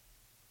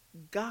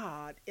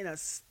God in a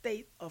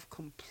state of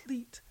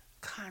complete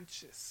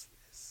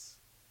consciousness,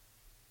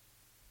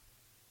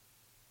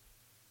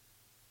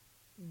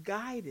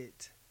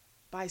 guided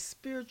by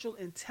spiritual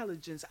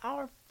intelligence.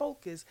 Our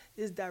focus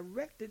is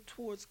directed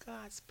towards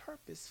God's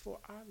purpose for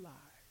our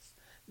lives,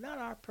 not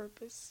our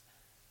purpose.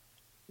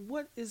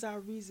 What is our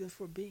reason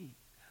for being?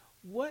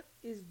 What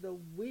is the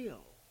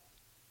will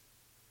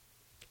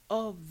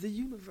of the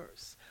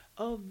universe,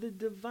 of the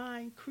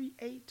divine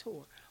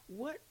creator?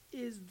 What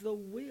is the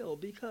will?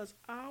 Because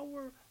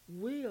our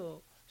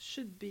will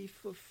should be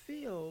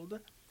fulfilled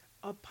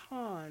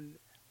upon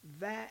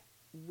that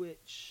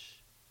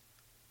which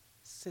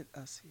sent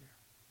us here.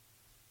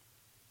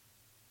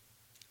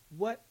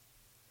 What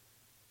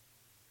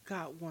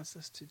God wants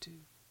us to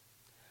do,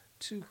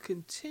 to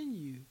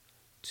continue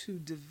to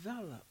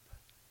develop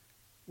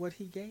what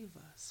he gave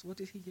us. What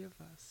did he give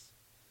us?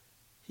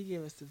 He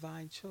gave us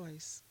divine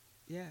choice,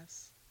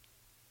 yes,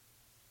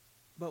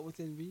 but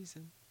within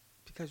reason,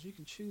 because you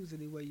can choose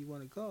any way you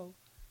want to go,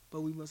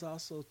 but we must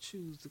also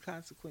choose the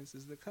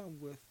consequences that come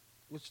with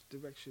which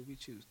direction we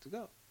choose to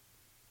go.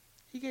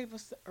 He gave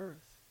us the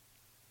earth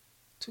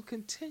to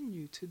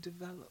continue to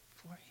develop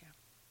for him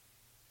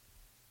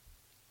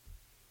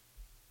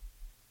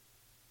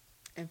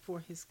and for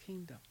his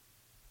kingdom.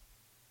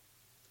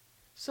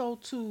 So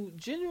to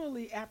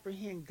genuinely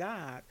apprehend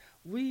God,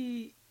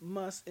 we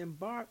must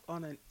embark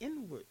on an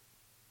inward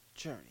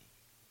journey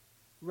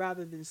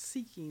rather than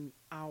seeking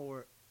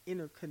our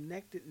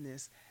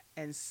interconnectedness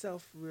and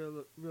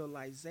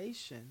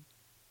self-realization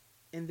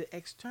in the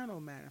external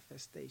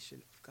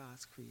manifestation of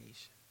God's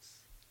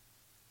creations.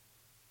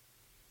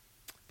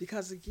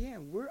 Because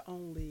again, we're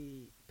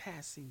only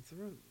passing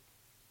through.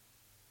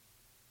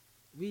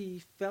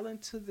 We fell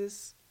into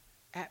this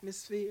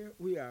atmosphere.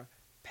 We are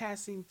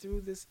passing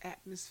through this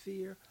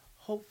atmosphere,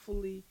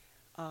 hopefully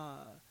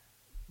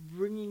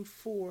bringing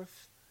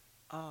forth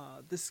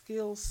the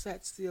skill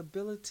sets, the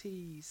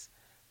abilities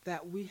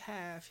that we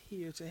have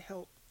here to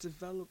help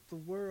develop the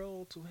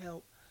world, to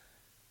help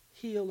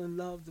heal and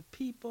love the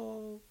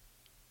people,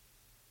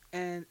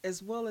 and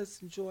as well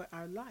as enjoy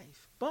our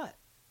life. But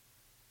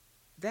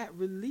that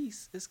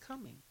release is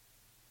coming.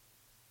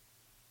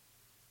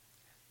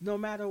 No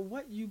matter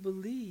what you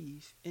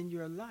believe in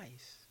your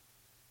life,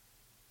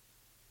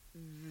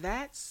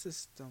 that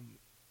system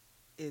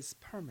is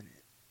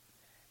permanent,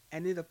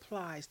 and it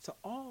applies to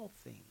all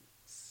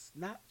things,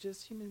 not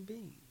just human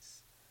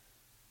beings.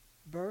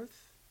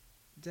 Birth,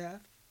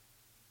 death,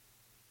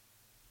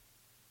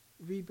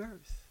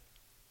 rebirth.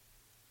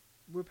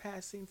 We're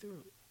passing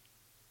through.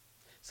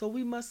 So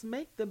we must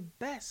make the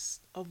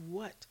best of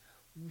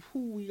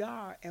who we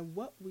are and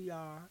what we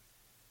are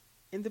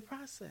in the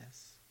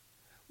process.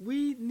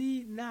 We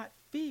need not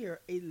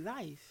fear a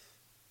life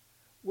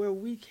where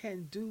we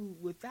can do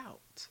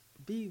without,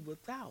 be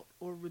without,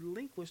 or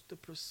relinquish the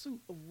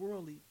pursuit of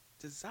worldly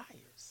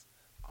desires.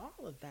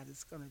 All of that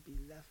is going to be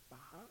left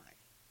behind.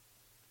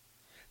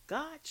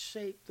 God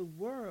shaped the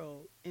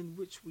world in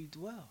which we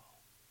dwell.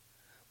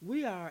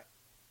 We are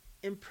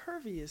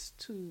impervious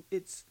to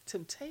its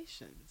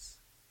temptations.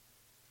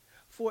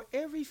 For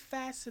every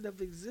facet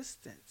of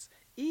existence,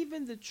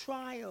 even the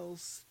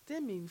trials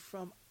stemming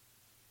from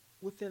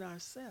within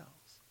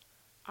ourselves,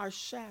 our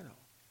shadow,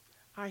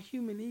 our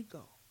human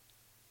ego,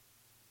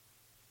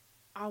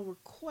 our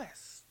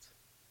quest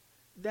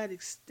that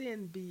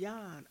extend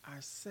beyond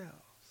ourselves,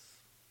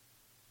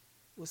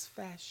 was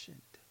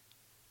fashioned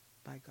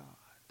by God.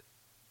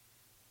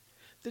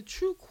 The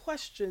true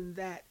question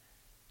that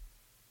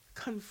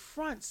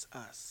confronts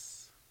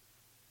us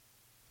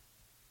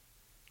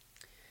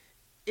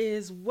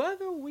is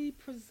whether we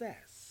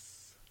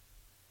possess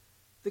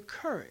the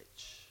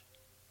courage,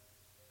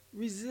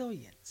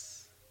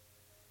 resilience,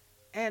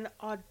 and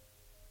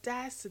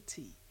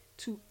audacity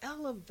to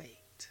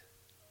elevate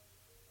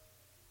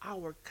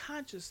our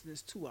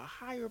consciousness to a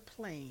higher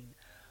plane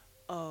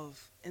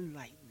of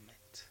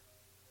enlightenment,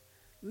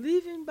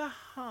 leaving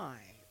behind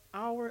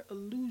our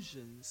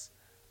illusions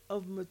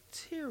of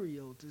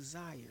material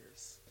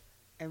desires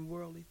and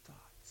worldly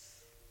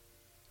thoughts.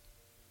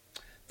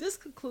 This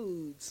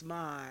concludes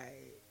my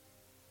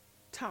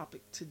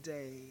topic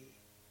today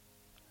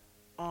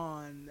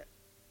on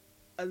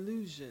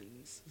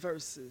illusions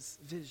versus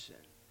vision.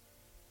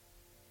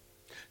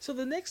 So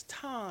the next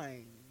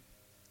time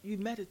you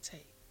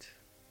meditate,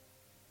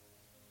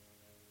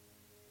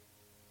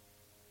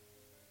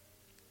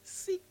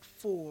 seek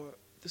for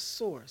the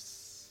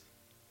source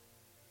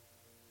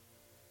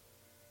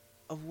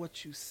of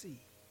what you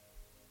see.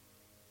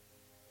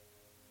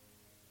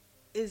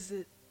 Is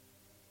it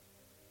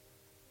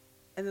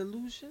an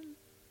illusion?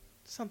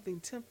 Something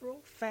temporal,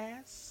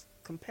 fast,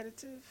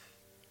 competitive?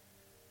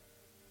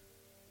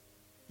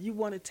 You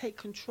want to take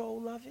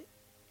control of it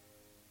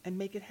and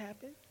make it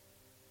happen?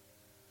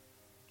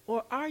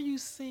 Or are you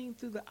seeing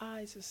through the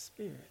eyes of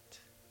spirit,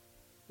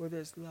 where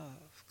there's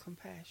love,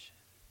 compassion,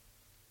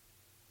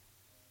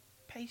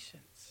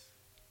 patience,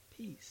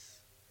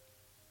 peace,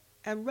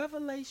 and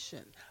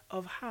revelation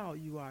of how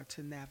you are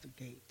to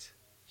navigate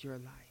your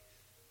life?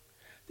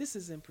 This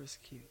is Empress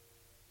Q.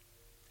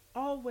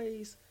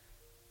 Always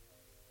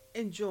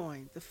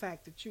enjoying the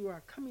fact that you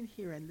are coming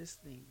here and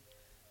listening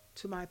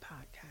to my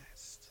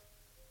podcast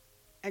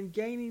and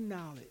gaining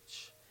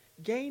knowledge,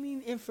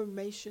 gaining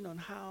information on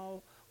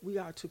how we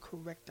are to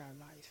correct our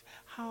life,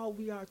 how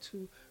we are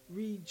to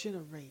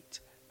regenerate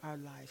our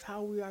life,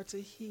 how we are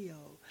to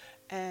heal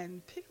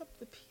and pick up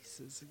the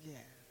pieces again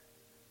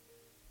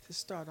to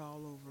start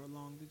all over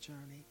along the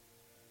journey.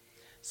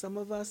 Some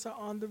of us are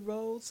on the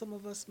road, some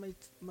of us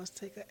must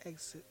take an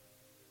exit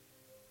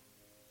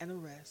and a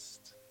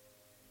rest.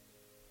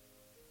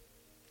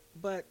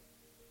 But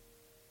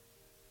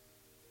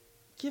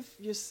give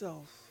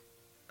yourself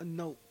a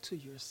note to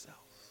yourself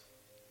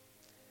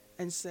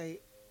and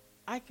say,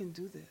 I can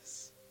do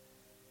this.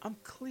 I'm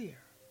clear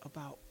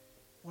about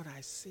what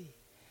I see.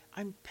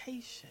 I'm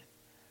patient.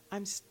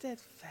 I'm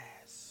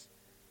steadfast.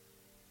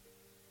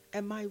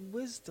 And my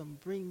wisdom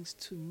brings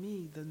to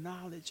me the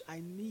knowledge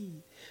I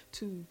need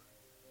to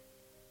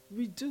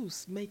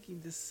reduce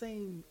making the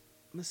same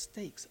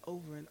mistakes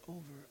over and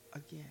over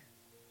again.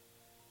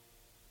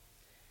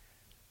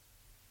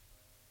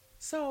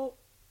 So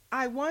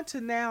I want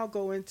to now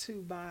go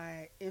into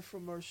my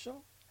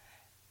infomercial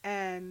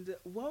and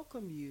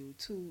welcome you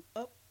to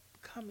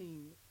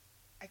upcoming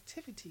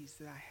activities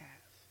that I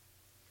have.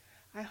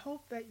 I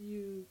hope that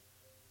you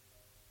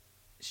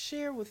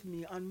share with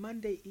me on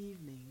Monday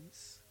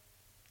evenings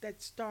that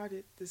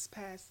started this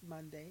past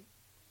Monday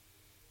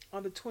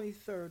on the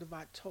 23rd of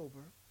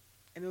October,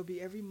 and it'll be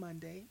every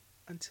Monday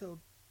until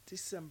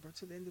December,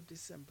 to the end of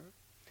December,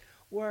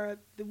 where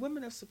the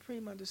women of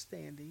supreme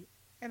understanding,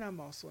 and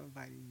I'm also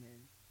inviting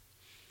men,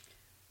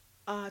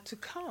 to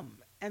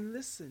come and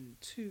listen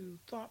to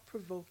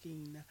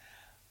thought-provoking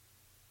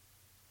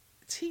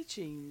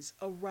teachings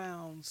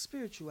around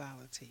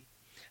spirituality.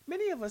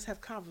 Many of us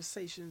have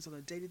conversations on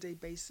a day-to-day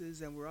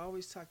basis, and we're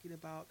always talking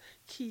about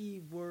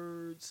key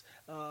words,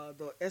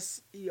 the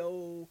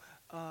SEO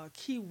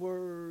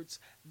keywords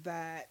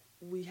that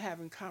we have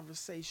in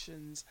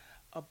conversations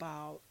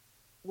about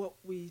what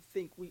we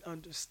think we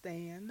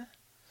understand,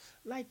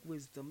 like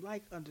wisdom,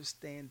 like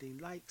understanding,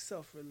 like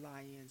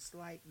self-reliance,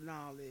 like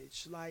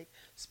knowledge, like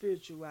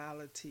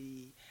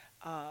spirituality,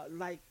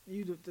 like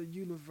the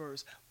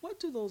universe. What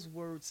do those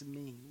words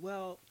mean?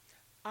 Well,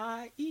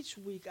 each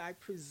week I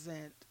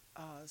present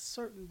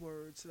certain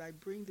words that I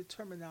bring the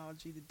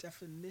terminology, the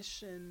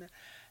definition,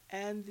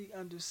 and the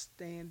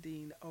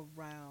understanding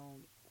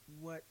around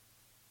what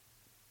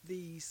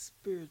these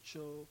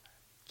spiritual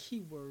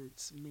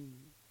keywords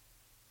mean.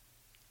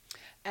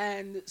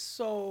 And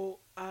so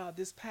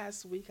this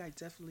past week I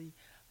definitely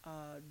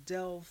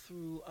delved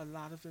through a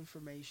lot of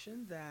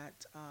information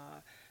that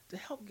to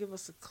help give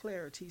us a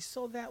clarity,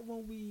 so that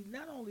when we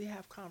not only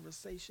have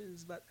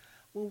conversations, but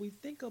when we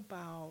think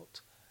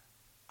about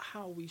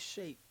how we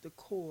shape the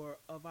core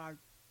of our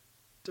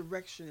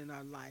direction in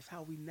our life,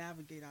 how we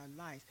navigate our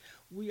life,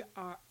 we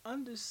are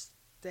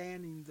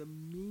understanding the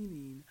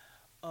meaning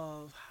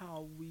of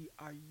how we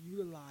are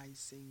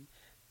utilizing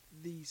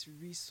these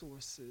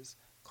resources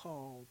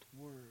called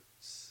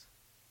words.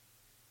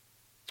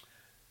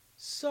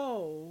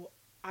 So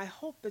I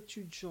hope that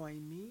you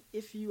join me.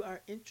 If you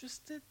are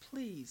interested,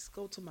 please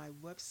go to my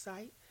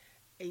website,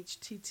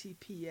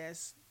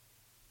 https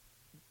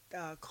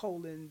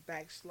colon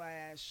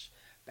backslash,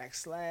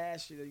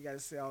 you got to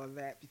say all of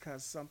that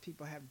because some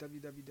people have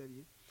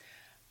www.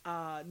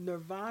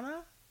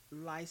 Nirvana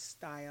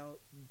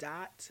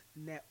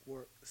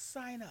Lifestyle.network.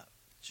 Sign up.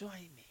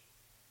 Join me.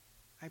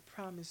 I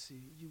promise you,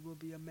 you will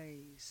be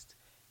amazed.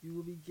 You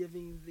will be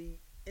giving the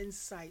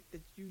insight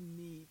that you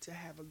need to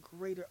have a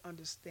greater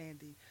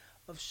understanding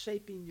of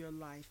shaping your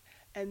life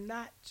and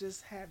not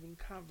just having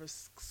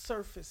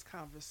surface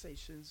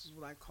conversations, is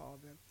what I call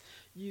them.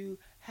 You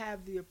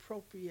have the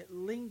appropriate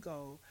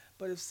lingo,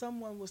 but if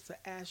someone was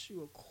to ask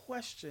you a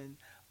question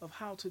of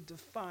how to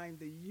define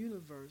the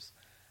universe,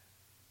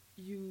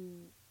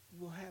 you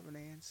will have an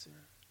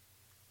answer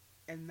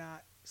and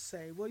not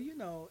say, well,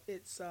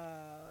 it's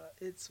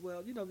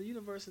well, the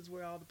universe is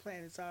where all the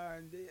planets are,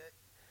 and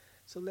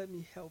so let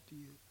me help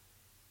you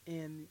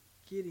in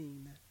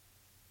getting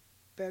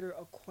better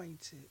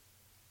acquainted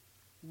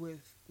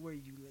with where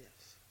you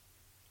live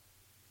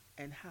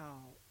and how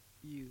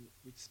you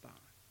respond.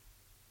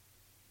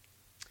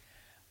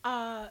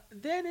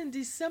 Then in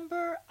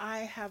December, I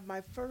have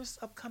my first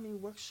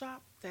upcoming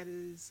workshop that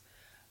is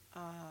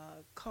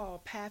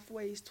called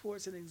Pathways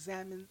Towards an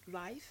Examined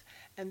Life.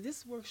 And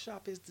this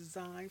workshop is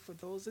designed for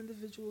those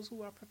individuals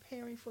who are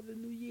preparing for the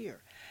new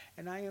year.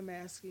 And I am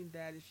asking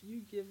that if you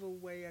give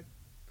away a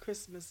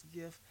Christmas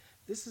gift,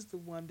 this is the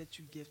one that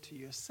you give to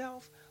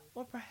yourself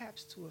or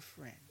perhaps to a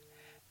friend.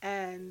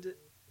 And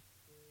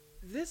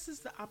this is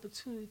the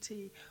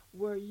opportunity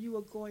where you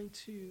are going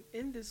to,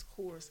 in this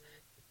course,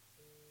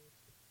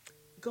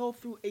 go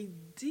through a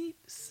deep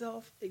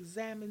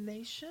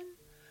self-examination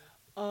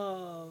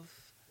of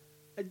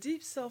a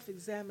deep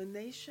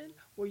self-examination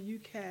where you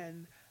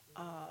can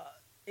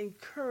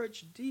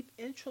encourage deep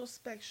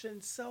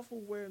introspection,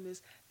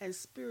 self-awareness, and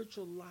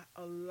spiritual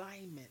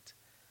alignment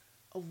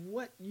of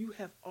what you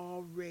have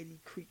already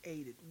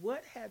created.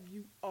 What have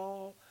you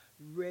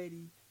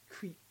already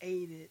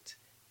created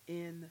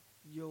in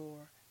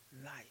your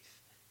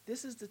life?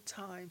 This is the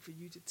time for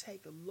you to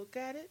take a look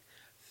at it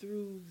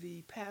through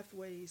the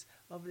pathways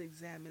of an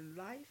examined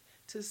life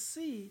to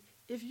see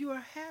if you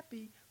are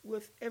happy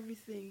with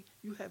everything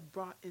you have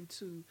brought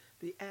into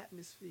the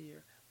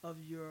atmosphere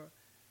of your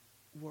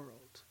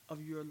world,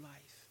 of your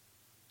life.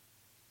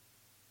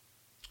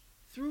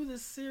 Through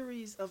this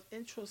series of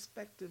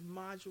introspective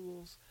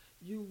modules,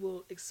 you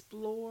will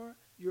explore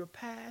your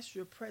past,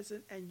 your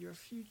present, and your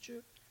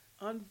future,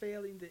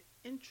 unveiling the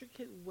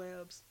intricate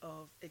webs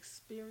of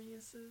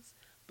experiences,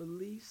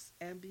 beliefs,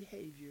 and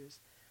behaviors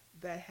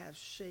that have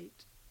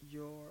shaped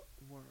your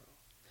world.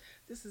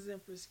 This is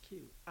Empress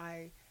Q.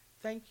 I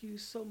thank you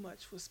so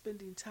much for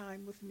spending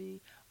time with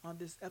me on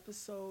this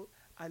episode.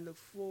 I look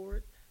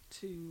forward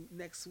to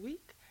next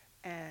week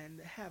and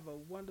have a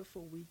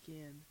wonderful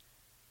weekend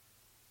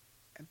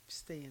and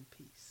stay in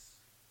peace.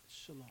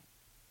 Shalom.